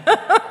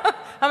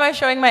 Am I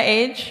showing my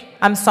age?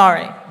 I'm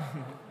sorry.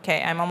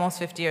 Okay, I'm almost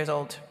 50 years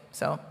old,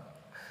 so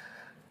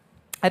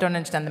I don't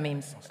understand the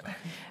memes.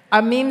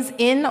 Are memes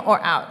in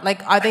or out?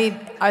 Like, are they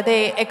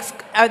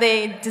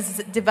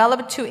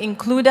developed to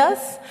include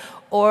us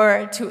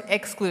or to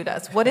exclude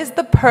us? What is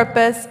the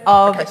purpose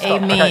of a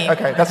meme?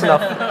 Okay, that's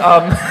enough.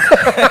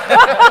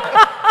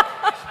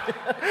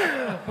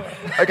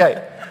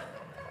 Okay,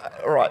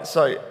 all right.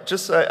 So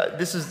just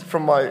this is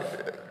from my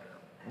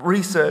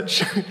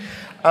research.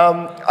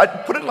 I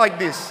put it like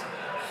this.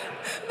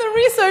 The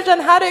research on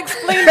how to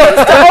explain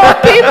this to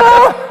old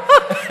people.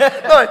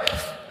 No.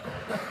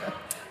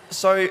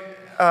 So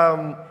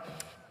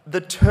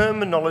the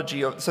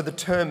terminology of the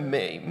term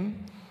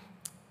meme,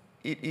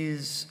 it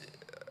is.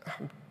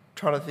 I'm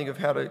trying to think of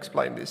how to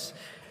explain this.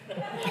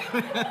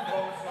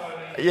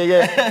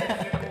 Yeah.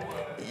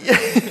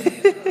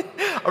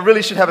 I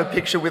really should have a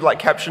picture with like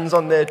captions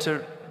on there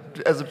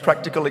as a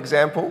practical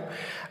example.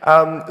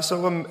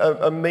 So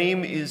a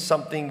meme is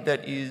something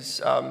that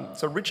is...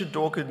 so Richard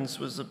Dawkins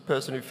was the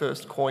person who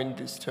first coined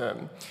this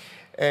term.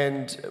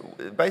 And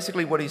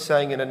basically what he's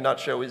saying in a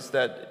nutshell is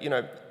that,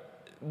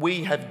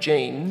 we have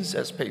genes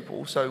as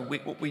people. So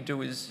what we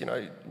do is,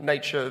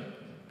 nature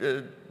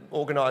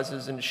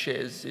organises and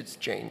shares its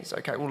genes.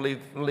 Okay, we'll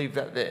leave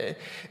that there.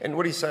 And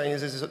what he's saying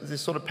is there's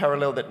this sort of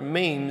parallel that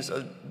memes,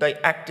 they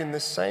act in the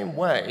same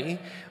way,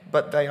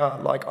 but they are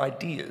like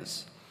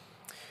ideas.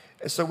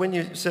 So when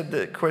you said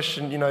the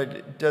question,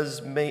 does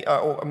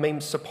a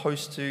meme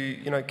supposed to,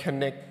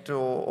 connect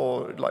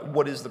or like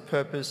what is the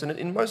purpose? And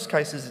in most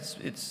cases,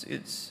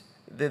 it's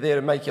they're there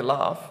to make you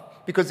laugh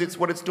because it's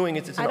what it's doing.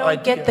 It's an idea. I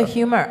don't get the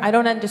humor. I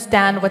don't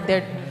understand what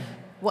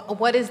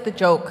is the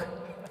joke?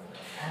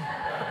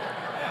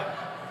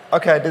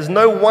 Okay, there's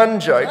no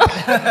one joke.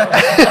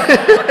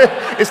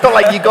 It's not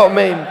like you got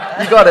meme.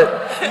 You got it.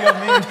 You got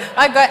meme.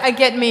 I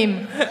get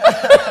meme.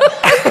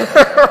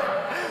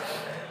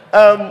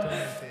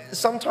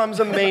 Sometimes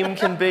a meme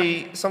can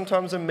be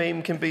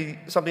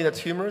something that's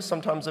humorous.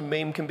 Sometimes a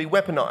meme can be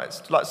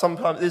weaponized. Like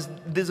sometimes it's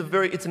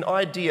an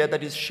idea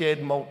that is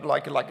shared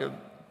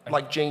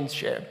like genes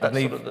share. I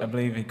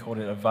believe he called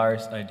it a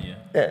virus idea.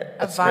 Yeah,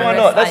 a virus why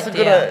not? That's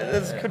idea.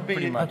 That could be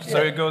pretty much. Yeah.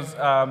 So it goes.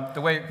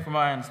 The way, from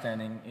my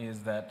understanding,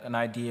 is that an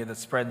idea that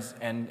spreads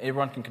and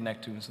everyone can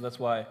connect to. So that's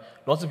why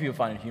lots of people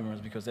find it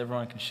humorous because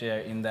everyone can share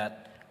in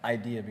that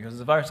idea because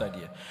it's a virus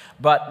idea.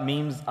 But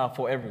memes are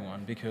for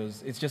everyone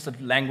because it's just a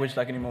language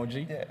like an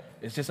emoji. Yeah.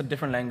 It's just a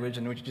different language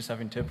in which you just have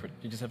to interpret.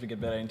 You just have to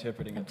get better at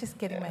interpreting I'm it. just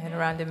getting my head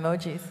around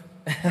emojis.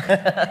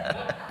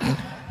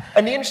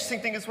 And the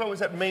interesting thing as well is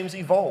that memes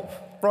evolve,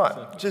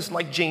 right? Just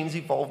like genes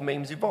evolve,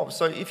 memes evolve.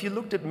 So if you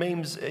looked at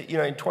memes,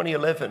 in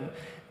 2011,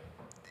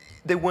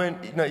 there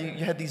weren't,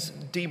 you had these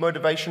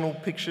demotivational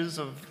pictures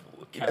of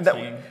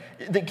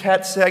the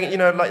cats hanging,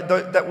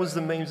 that was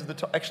the memes of the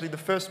time. Actually, the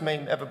first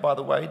meme ever, by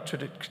the way,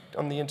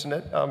 on the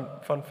internet.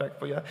 Fun fact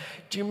for you.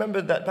 Do you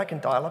remember that back in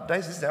dial-up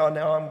days? This is now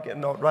I'm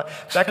getting old, right?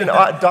 Back in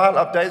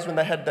dial-up days when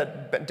they had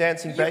that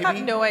dancing baby. You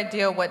have no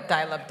idea what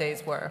dial-up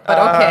days were, but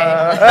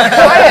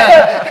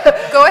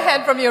okay. Go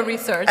ahead from your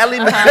research.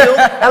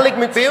 Alec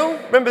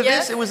McBeal, remember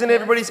Yes. this? It was in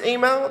everybody's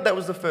email. That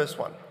was the first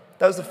one.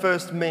 That was the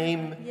first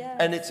meme, Yes.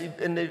 and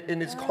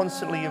it's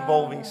constantly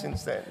evolving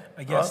since then.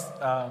 I guess.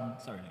 Right?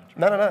 Sorry.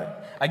 No.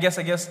 I guess.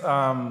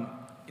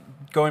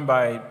 Going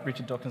by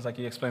Richard Dawkins, like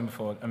you explained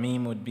before, a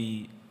meme would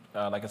be,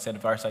 like I said, a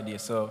virus idea.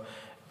 So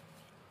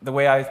the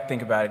way I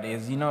think about it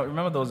is,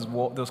 remember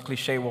those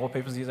cliche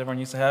wallpapers everyone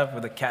used to have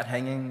with the cat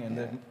hanging and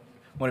the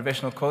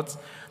motivational quotes?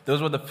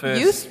 Those were the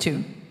first. Used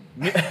to.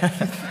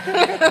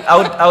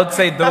 I would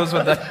say those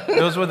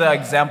were the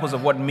examples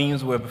of what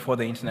memes were before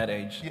the internet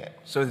age. Yeah.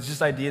 So it's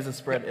just ideas that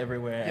spread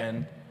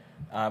everywhere,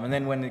 and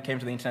then when it came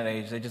to the internet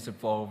age, they just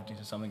evolved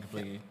into something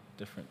completely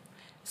different.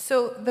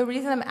 So the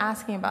reason I'm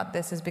asking about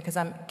this is because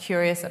I'm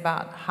curious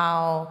about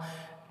how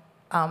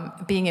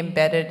being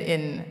embedded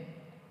in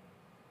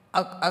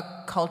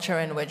a culture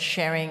in which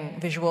sharing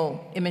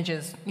visual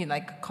images,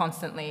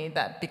 constantly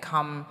that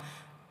become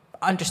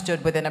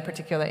understood within a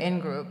particular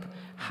in-group,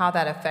 how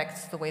that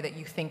affects the way that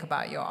you think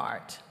about your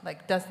art.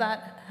 Like, does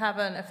that have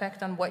an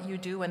effect on what you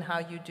do and how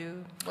you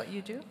do what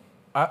you do?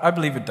 I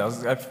believe it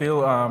does. I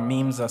feel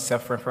memes are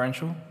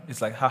self-referential. It's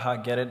like, haha,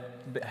 get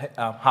it,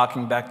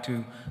 harking back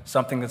to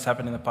something that's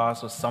happened in the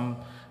past or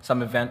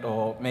some event,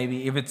 or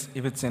maybe if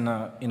it's in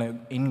a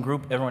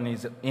in-group, everyone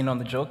is in on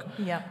the joke.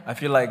 Yeah. I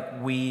feel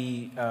like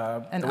we...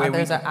 and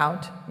others are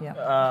out,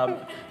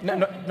 yeah.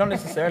 No, not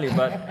necessarily,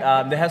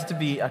 but there has to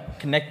be a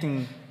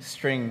connecting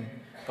string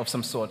of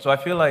some sort. So I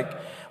feel like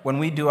when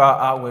we do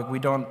our artwork, we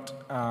don't...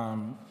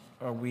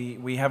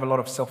 we have a lot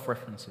of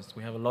self-references.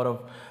 We have a lot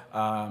of...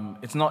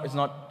 it's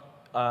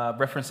not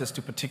references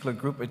to a particular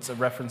group. It's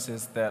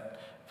references that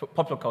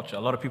popular culture, a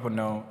lot of people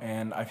know,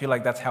 and I feel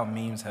like that's how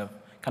memes have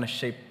kind of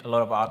shaped a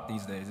lot of art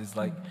these days. It's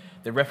like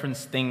they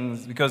reference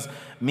things, because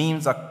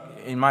memes are,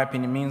 in my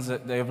opinion,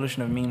 the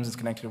evolution of memes is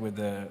connected with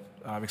the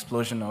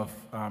explosion of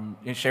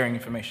sharing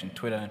information,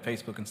 Twitter and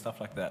Facebook and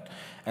stuff like that.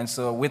 And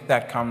so with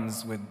that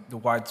comes with the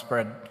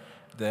widespread,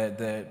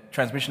 the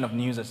transmission of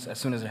news as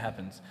soon as it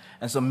happens.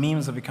 And so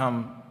memes have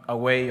become a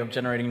way of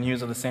generating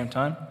news at the same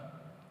time.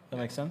 That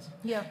makes sense?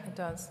 Yeah, it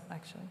does,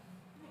 actually.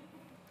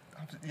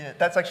 Yeah,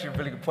 that's actually a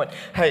really good point.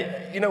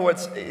 Hey, you know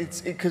what's,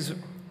 because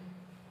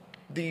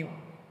the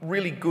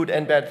really good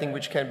and bad thing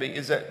which can be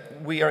is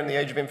that we are in the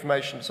age of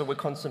information, so we're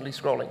constantly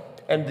scrolling.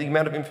 And the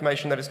amount of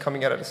information that is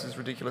coming out at us is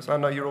ridiculous. I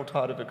know you're all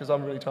tired of it, because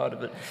I'm really tired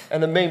of it.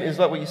 And the meme is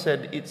like what you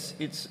said,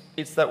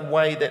 it's that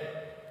way that,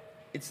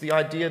 it's the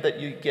idea that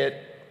you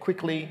get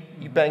quickly,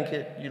 you bank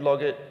it, you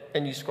log it,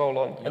 and you scroll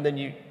on, and then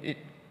it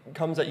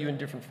comes at you in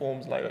different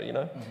forms later, you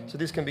know? So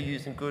this can be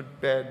used in good,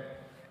 bad,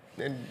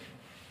 and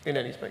in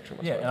any spectrum.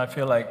 Yeah, and I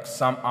feel like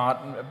some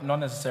art, not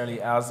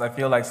necessarily ours, I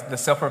feel like the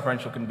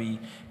self-referential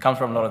comes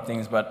from a lot of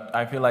things, but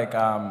I feel like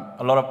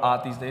a lot of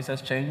art these days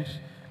has changed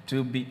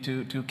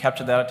to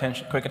capture that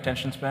quick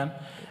attention span,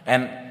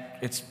 and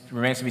it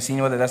remains to be seen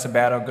whether that's a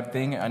bad or good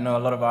thing. I know a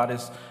lot of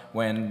artists,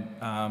 when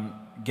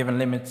given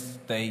limits,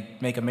 they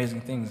make amazing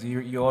things.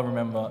 You all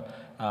remember,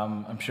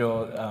 I'm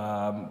sure,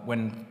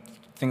 when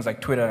things like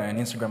Twitter and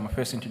Instagram were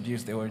first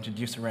introduced, they were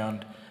introduced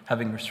around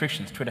having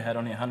restrictions. Twitter had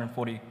only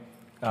 140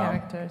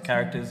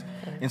 characters.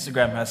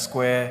 Instagram has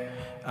square.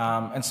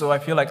 And so I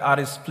feel like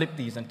artists flip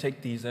these and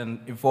take these and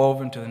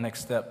evolve into the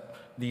next step,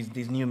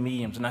 these new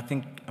mediums. And I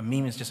think a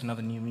meme is just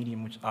another new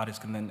medium which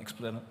artists can then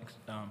explain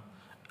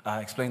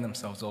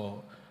themselves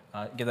or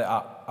get their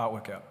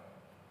artwork out.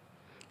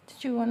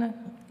 Did you want to,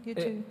 you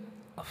too?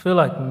 I feel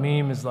like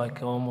meme is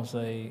like almost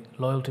a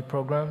loyalty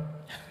program.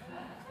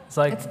 It's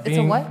like it's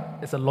a what?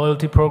 It's a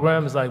loyalty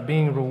program. It's like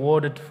being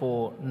rewarded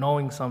for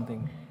knowing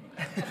something.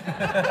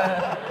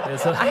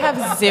 I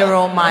have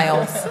 0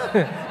 miles.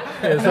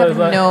 Yeah, so it's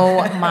like,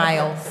 no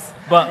miles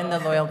in the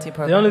loyalty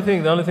program. The only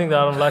thing that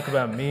I don't like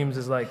about memes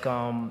is like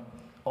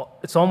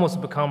it's almost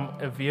become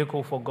a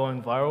vehicle for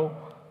going viral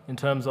in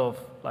terms of,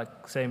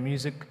 like, say,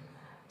 music.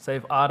 Say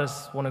if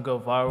artists want to go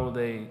viral,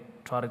 they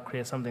try to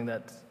create something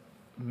that's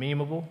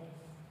memeable.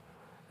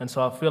 And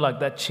so I feel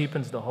like that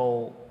cheapens the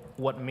whole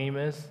what meme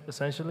is,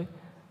 essentially,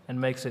 and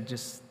makes it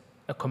just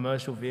a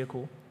commercial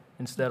vehicle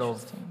instead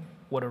of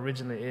what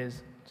originally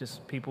is,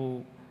 just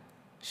people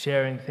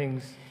sharing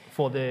things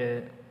for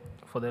their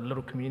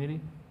little community,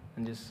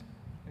 and just...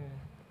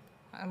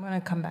 I'm going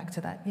to come back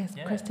to that. Yes,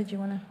 yeah. Chris, did you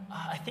want to?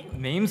 I think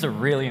memes are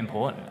really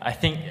important. I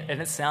think,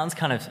 and it sounds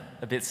kind of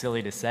a bit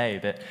silly to say,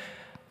 but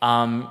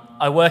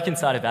I work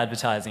inside of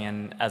advertising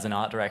and as an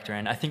art director,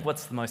 and I think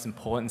what's the most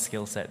important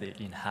skill set that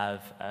you can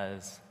have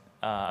as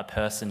a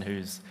person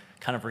who's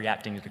kind of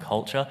reacting to the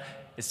culture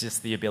is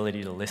just the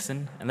ability to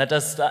listen, and that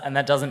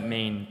doesn't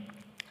mean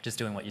just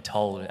doing what you're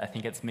told. I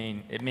think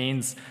it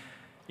means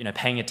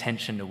paying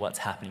attention to what's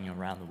happening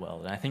around the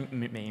world. And I think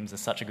memes are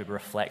such a good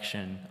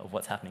reflection of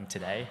what's happening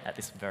today at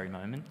this very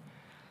moment.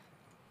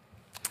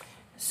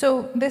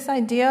 So this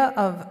idea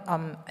of,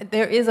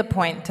 there is a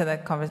point to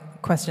the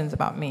questions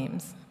about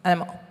memes,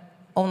 and I'm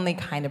only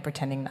kind of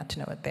pretending not to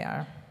know what they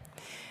are.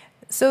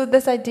 So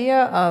this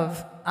idea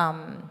of,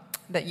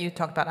 that you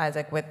talked about,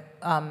 Isaac, with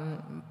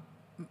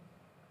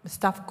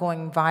stuff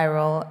going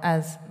viral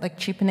as like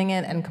cheapening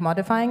it and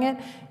commodifying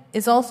it,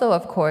 is also,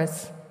 of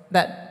course,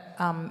 that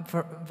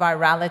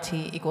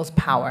virality equals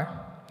power.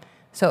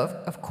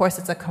 So, of course,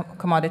 it's a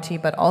commodity,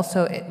 but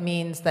also it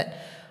means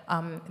that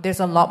there's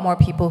a lot more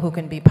people who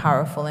can be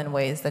powerful in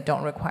ways that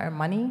don't require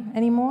money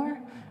anymore.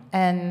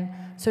 And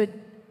so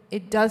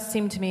it does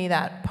seem to me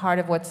that part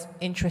of what's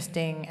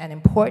interesting and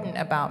important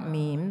about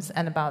memes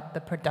and about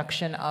the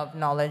production of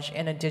knowledge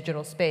in a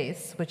digital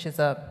space, which is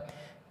a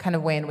kind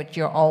of way in which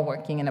you're all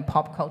working in a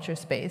pop culture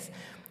space,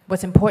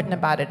 what's important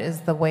about it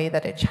is the way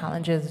that it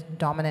challenges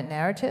dominant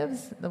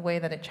narratives, the way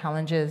that it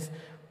challenges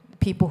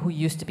people who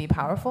used to be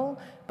powerful,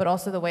 but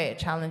also the way it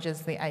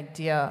challenges the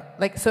idea.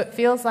 So it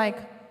feels like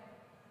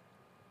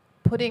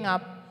putting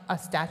up a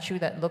statue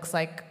that looks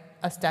like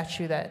a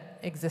statue that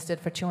existed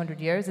for 200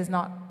 years is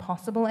not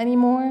possible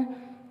anymore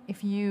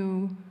if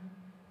you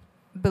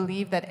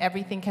believe that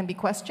everything can be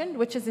questioned,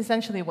 which is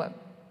essentially what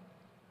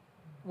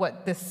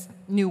what this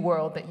new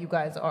world that you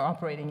guys are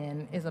operating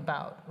in is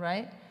about,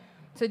 right?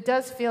 So it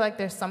does feel like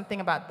there's something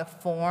about the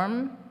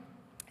form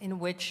in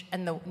which,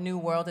 and the new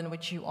world in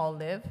which you all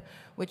live,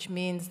 which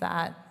means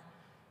that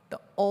the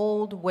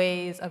old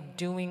ways of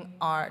doing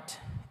art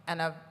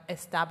and of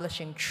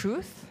establishing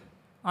truth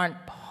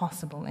aren't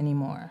possible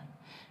anymore.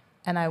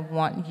 And I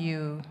want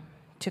you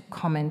to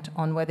comment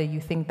on whether you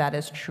think that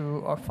is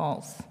true or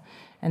false.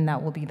 And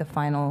that will be the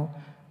final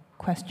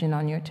question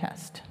on your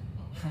test.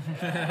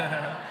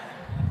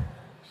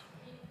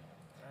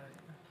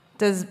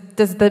 Does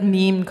the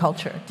meme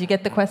culture, do you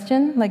get the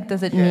question? Like,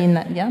 does it mean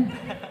that, yeah?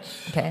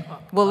 Okay.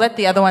 We'll let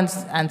the other ones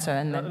answer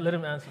and then... Let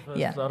him answer first,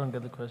 yeah. because I don't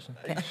get the question.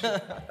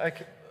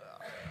 Okay.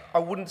 I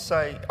wouldn't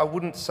say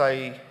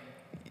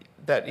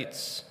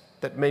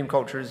that meme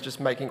culture is just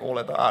making all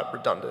other art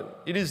redundant.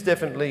 It is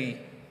definitely,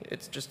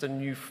 it's just a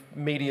new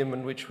medium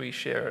in which we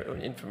share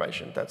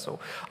information, that's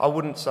all. I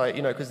wouldn't say,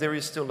 because there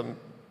is still,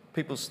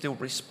 people still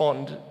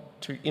respond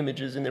to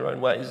images in their own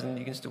ways, and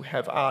you can still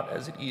have art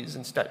as it is,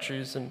 and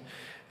statues and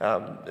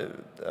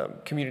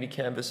community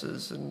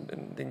canvases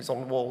and things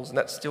on walls, and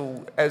that's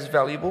still as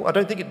valuable. I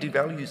don't think it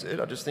devalues it,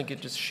 I just think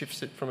it just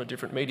shifts it from a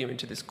different medium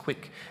into this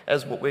quick,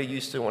 as what we're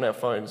used to on our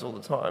phones all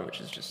the time,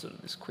 which is just sort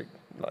of this quick,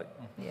 like,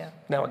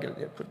 now I get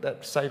it, put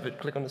that, save it,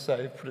 click on the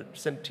save, put it,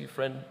 send it to your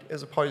friend,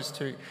 as opposed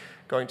to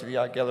going to the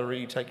art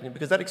gallery, taking it,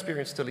 because that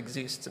experience still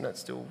exists and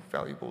that's still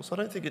valuable. So I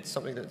don't think it's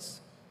something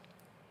that's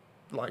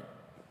like...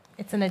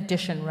 It's an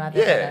addition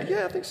rather than...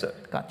 Yeah, I think so.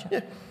 Gotcha.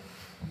 Yeah.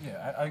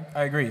 Yeah,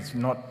 I agree. It's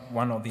not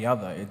one or the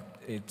other.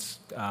 It's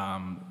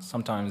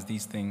sometimes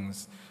these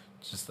things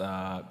just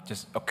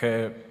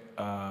occur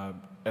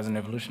as an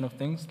evolution of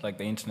things, like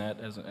the internet,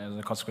 as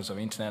a consequence of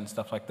internet and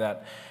stuff like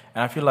that.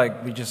 And I feel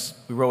like we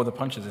roll with the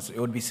punches. It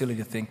would be silly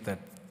to think that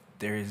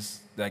there is,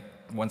 like,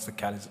 once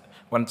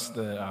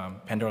the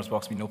Pandora's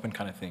box being open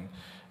kind of thing,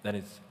 that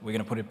we're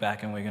going to put it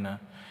back and we're going to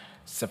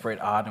separate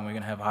art and we're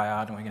going to have high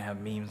art and we're going to have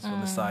memes on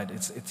the side.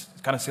 It's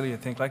kind of silly to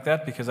think like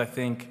that, because I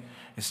think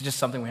it's just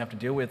something we have to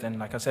deal with. And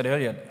like I said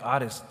earlier,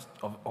 artists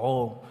of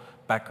all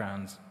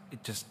backgrounds,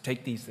 just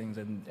take these things,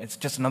 and it's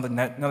just another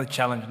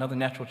challenge, another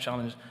natural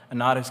challenge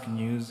an artist can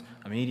use,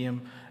 a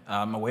medium,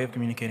 a way of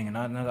communicating,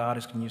 another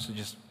artist can use to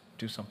just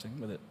do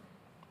something with it.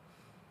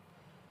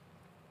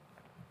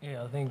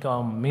 Yeah, I think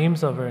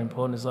memes are very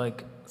important.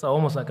 It's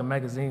almost like a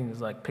magazine.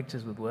 It's like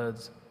pictures with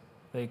words.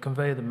 They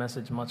convey the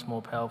message much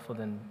more powerful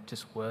than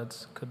just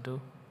words could do.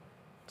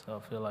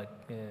 So I feel like,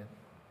 yeah.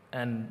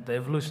 And the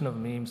evolution of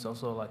memes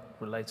also like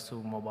relates to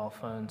mobile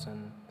phones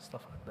and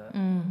stuff like that.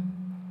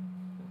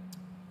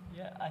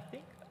 Yeah, I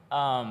think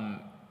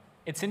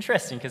it's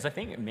interesting because I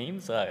think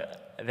memes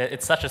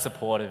it's such a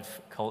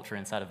supportive culture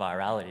inside of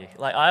virality.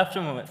 Like, I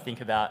often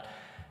think about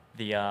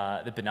the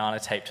banana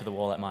taped to the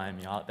wall at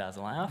Miami Art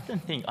Basel. I often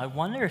think, I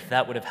wonder if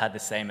that would have had the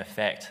same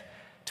effect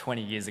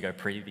 20 years ago,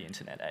 pre the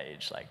internet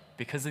age, like,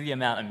 because of the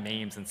amount of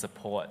memes and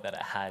support that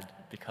it had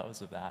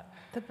because of that.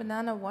 The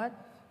banana what?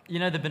 You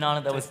know the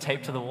banana that was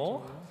taped to the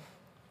wall?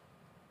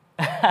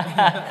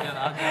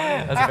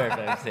 That's a very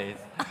famous piece.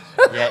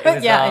 Yeah, it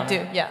was, I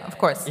do. Yeah, of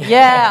course.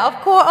 Yeah, of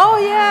course. Oh,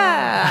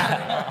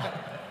 yeah.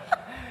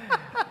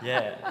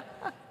 Yeah.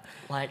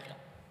 Like,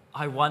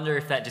 I wonder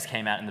if that just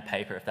came out in the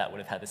paper, if that would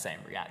have had the same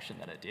reaction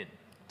that it did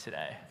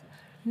today.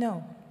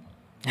 No.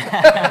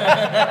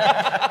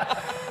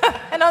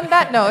 And on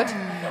that note...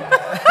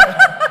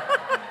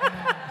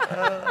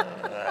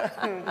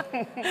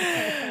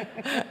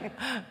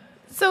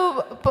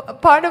 So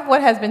part of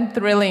what has been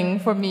thrilling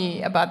for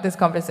me about this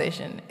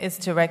conversation is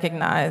to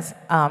recognize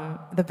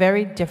the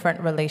very different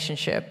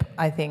relationship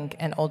I think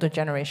an older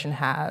generation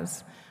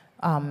has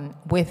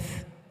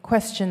with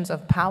questions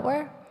of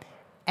power,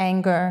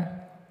 anger,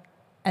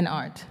 and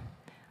art.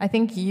 I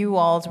think you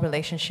all's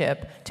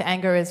relationship to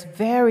anger is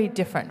very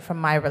different from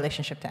my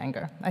relationship to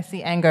anger. I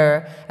see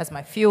anger as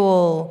my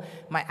fuel.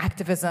 My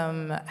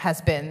activism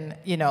has been,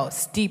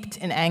 steeped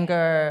in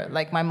anger.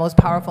 Like, my most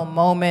powerful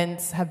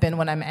moments have been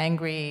when I'm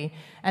angry.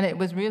 And it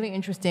was really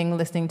interesting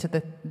listening to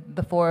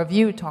the four of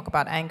you talk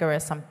about anger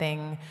as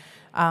something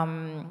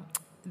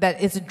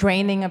that is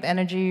draining of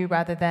energy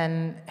rather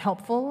than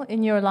helpful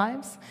in your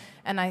lives.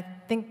 And I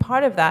think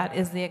part of that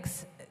is the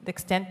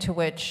extent to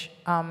which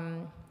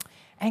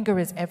anger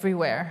is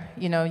everywhere.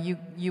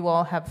 You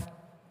all have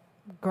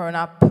grown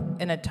up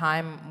in a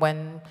time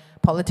when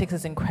politics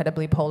is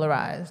incredibly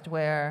polarized,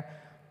 where,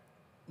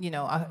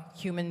 a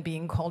human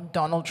being called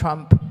Donald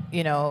Trump,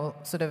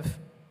 sort of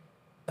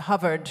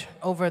hovered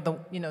over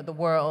the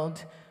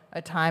world,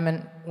 a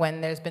time when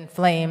there's been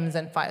flames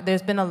and fire.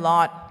 There's been a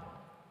lot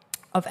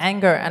of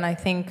anger, and I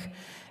think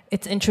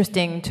it's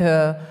interesting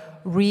to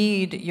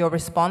read your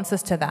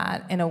responses to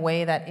that in a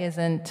way that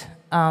isn't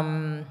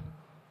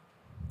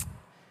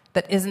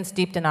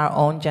steeped in our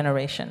own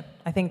generation.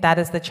 I think that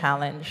is the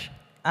challenge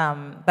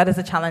That is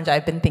a challenge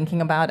I've been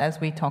thinking about as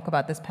we talk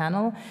about this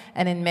panel.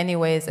 And in many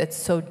ways, it's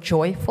so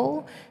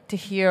joyful to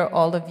hear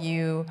all of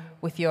you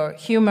with your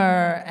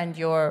humor and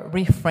your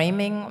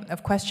reframing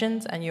of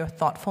questions and your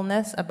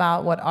thoughtfulness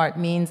about what art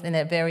means in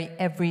a very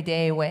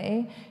everyday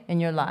way in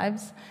your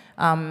lives.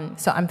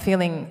 So I'm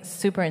feeling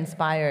super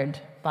inspired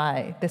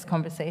by this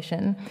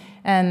conversation.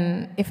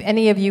 And if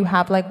any of you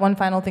have like one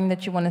final thing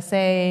that you want to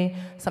say,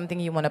 something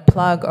you want to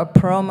plug or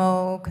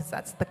promo, because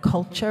that's the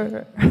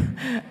culture.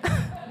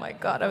 Oh my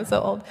God, I'm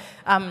so old.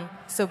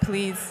 So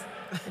please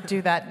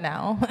do that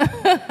now.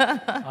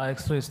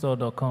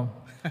 ix3store.com.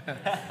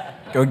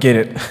 Go get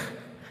it.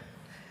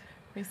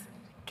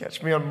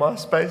 Catch me on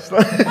MySpace.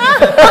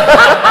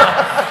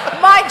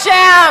 My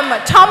Jam,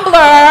 Tumblr.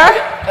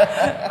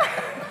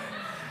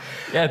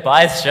 Yeah,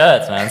 buy his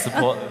shirts, man.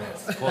 Support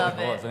the cause.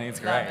 I think it's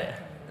great. Love it.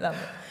 Love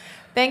it.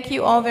 Thank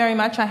you all very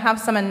much. I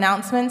have some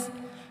announcements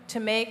to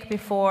make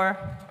before,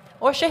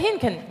 or Shaheen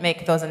can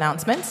make those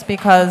announcements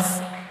because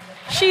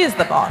she is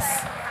the boss.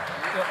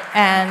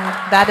 And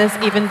that is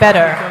even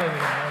better.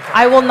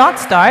 I will not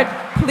start.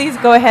 Please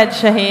go ahead,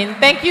 Shaheen.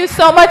 Thank you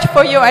so much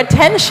for your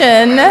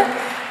attention.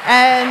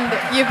 And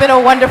you've been a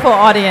wonderful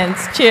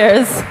audience.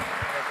 Cheers.